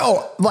 Yeah.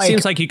 So like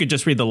seems like you could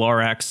just read the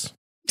Lorax.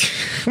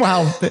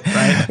 Well,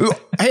 right.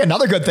 Hey,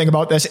 another good thing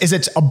about this is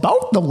it's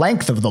about the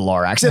length of the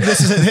Lorax.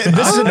 This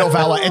is a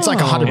novella. It's like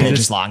 100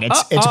 pages long. It's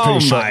a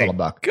pretty short little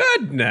book.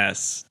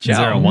 Goodness. Is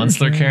there a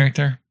Onceler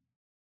character?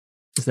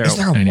 Is there a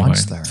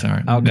Onceler?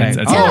 Sorry. Okay.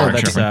 That's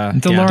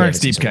the Lorax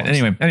deep cut.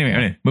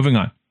 Anyway, moving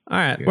on. All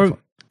right. We're,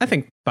 I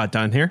think, about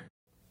done here.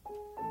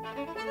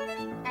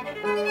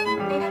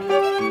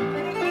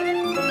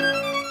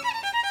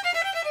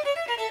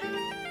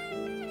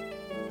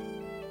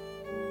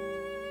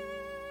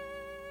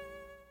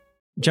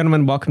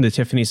 Gentlemen, welcome to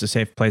Tiffany's, a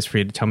safe place for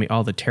you to tell me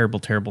all the terrible,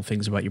 terrible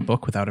things about your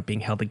book without it being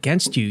held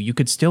against you. You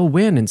could still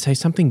win and say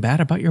something bad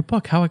about your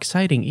book. How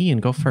exciting. Ian,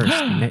 go first.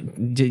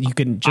 You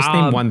can just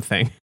name one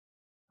thing.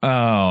 Oh,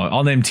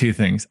 I'll name two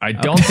things. I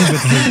don't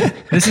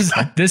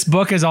think this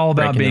book is all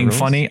about being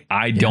funny.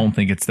 I don't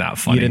think it's that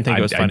funny. You didn't think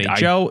it was funny.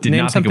 Joe,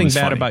 name something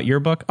bad about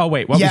your book. Oh,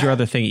 wait. What was your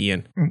other thing,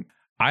 Ian?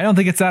 I don't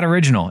think it's that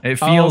original. It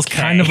feels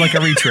kind of like a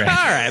retread. All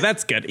right.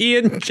 That's good.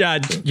 Ian,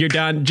 you're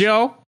done.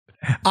 Joe?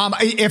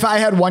 If I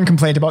had one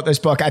complaint about this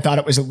book, I thought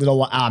it was a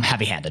little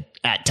heavy-handed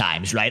at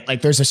times, right?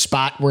 Like there's a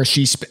spot where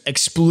she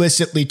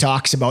explicitly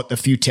talks about the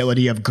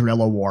futility of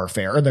guerrilla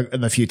warfare, or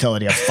the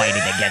futility of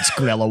fighting against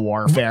guerrilla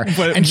warfare,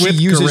 and she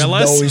uses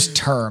those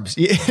terms.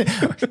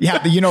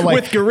 Yeah, you know,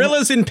 like with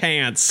gorillas in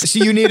pants.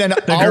 So you need an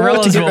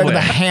owl to get rid of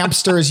the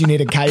hamsters. You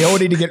need a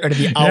coyote to get rid of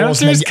the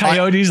owls. Hamsters,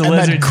 coyotes,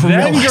 lizards,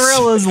 then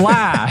gorillas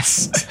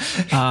last.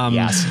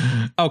 Yes.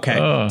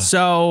 Okay.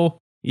 So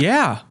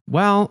yeah.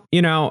 Well,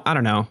 I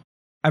don't know.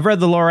 I've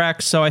read the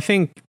Lorax, so I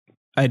think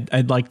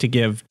I'd like to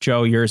give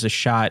Joe yours a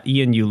shot.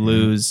 Ian, you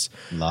lose.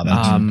 Love it.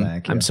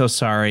 Thank you. I'm so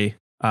sorry,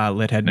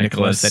 Lithead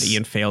Nicholas, that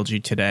Ian failed you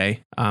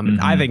today.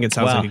 I think it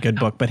sounds like a good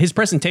book, but his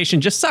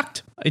presentation just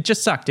sucked. It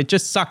just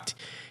sucked.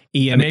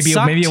 Ian, maybe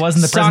it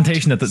wasn't the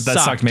presentation that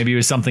sucked. Maybe it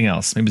was something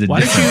else. Maybe it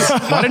was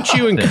why don't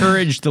you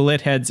encourage the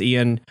Litheads,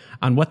 Ian,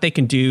 on what they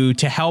can do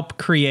to help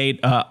create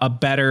a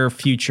better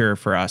future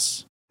for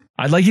us?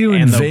 I'd like you to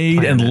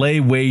invade and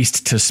lay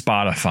waste to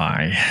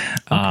Spotify.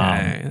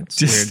 Okay,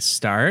 that's a weird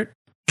start.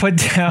 Put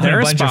down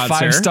a bunch of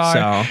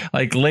 5-star,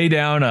 lay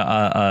down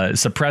a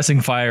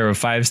suppressing fire of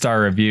 5-star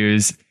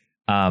reviews.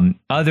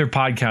 Other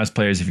podcast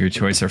players of your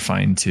choice are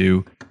fine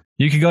too.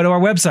 You can go to our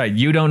website,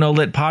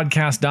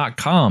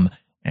 youdon'tknowlitpodcast.com,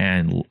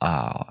 and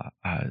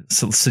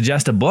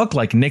suggest a book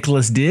like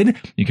Nicholas did.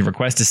 You can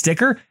request a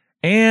sticker,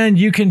 and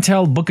you can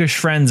tell bookish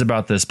friends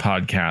about this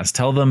podcast.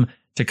 Tell them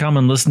to come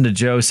and listen to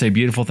Joe say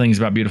beautiful things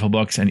about beautiful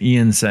books and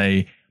Ian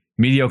say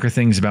mediocre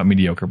things about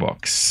mediocre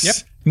books. Yep.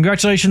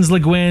 Congratulations, Le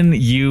Guin.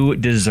 You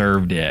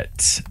deserved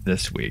it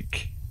this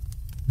week.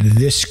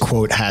 This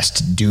quote has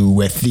to do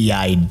with the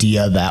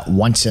idea that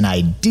once an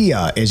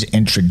idea is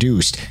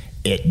introduced,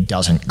 it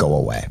doesn't go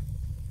away.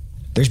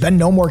 There's been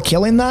no more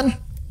killing then?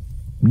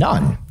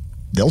 None.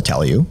 They'll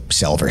tell you,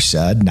 Silver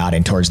said,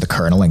 nodding towards the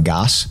Colonel and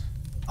Goss.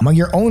 Among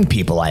your own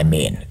people, I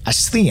mean.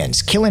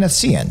 Astheans, killing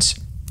Astheans.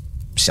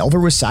 Silver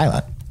was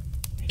silent.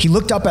 He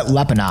looked up at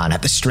Lebanon,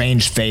 at the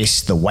strange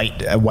face, the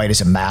white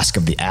as a mask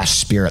of the ash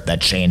spirit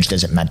that changed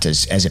as it met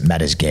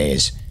his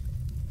gaze.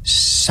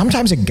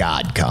 Sometimes a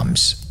god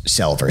comes,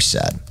 Silver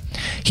said.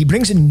 He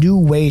brings a new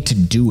way to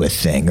do a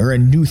thing, or a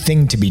new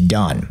thing to be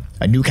done,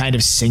 a new kind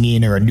of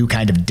singing or a new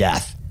kind of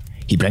death.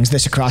 He brings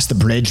this across the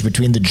bridge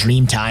between the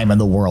dream time and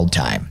the world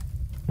time.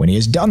 When he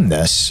has done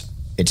this,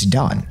 it's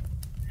done.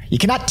 You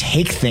cannot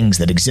take things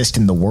that exist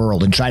in the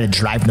world and try to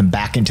drive them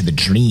back into the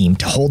dream,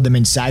 to hold them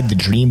inside the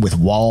dream with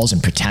walls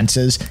and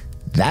pretenses.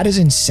 That is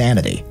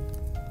insanity.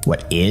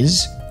 What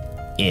is,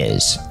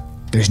 is.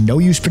 There's no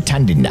use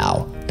pretending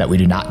now that we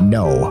do not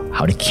know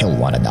how to kill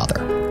one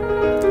another.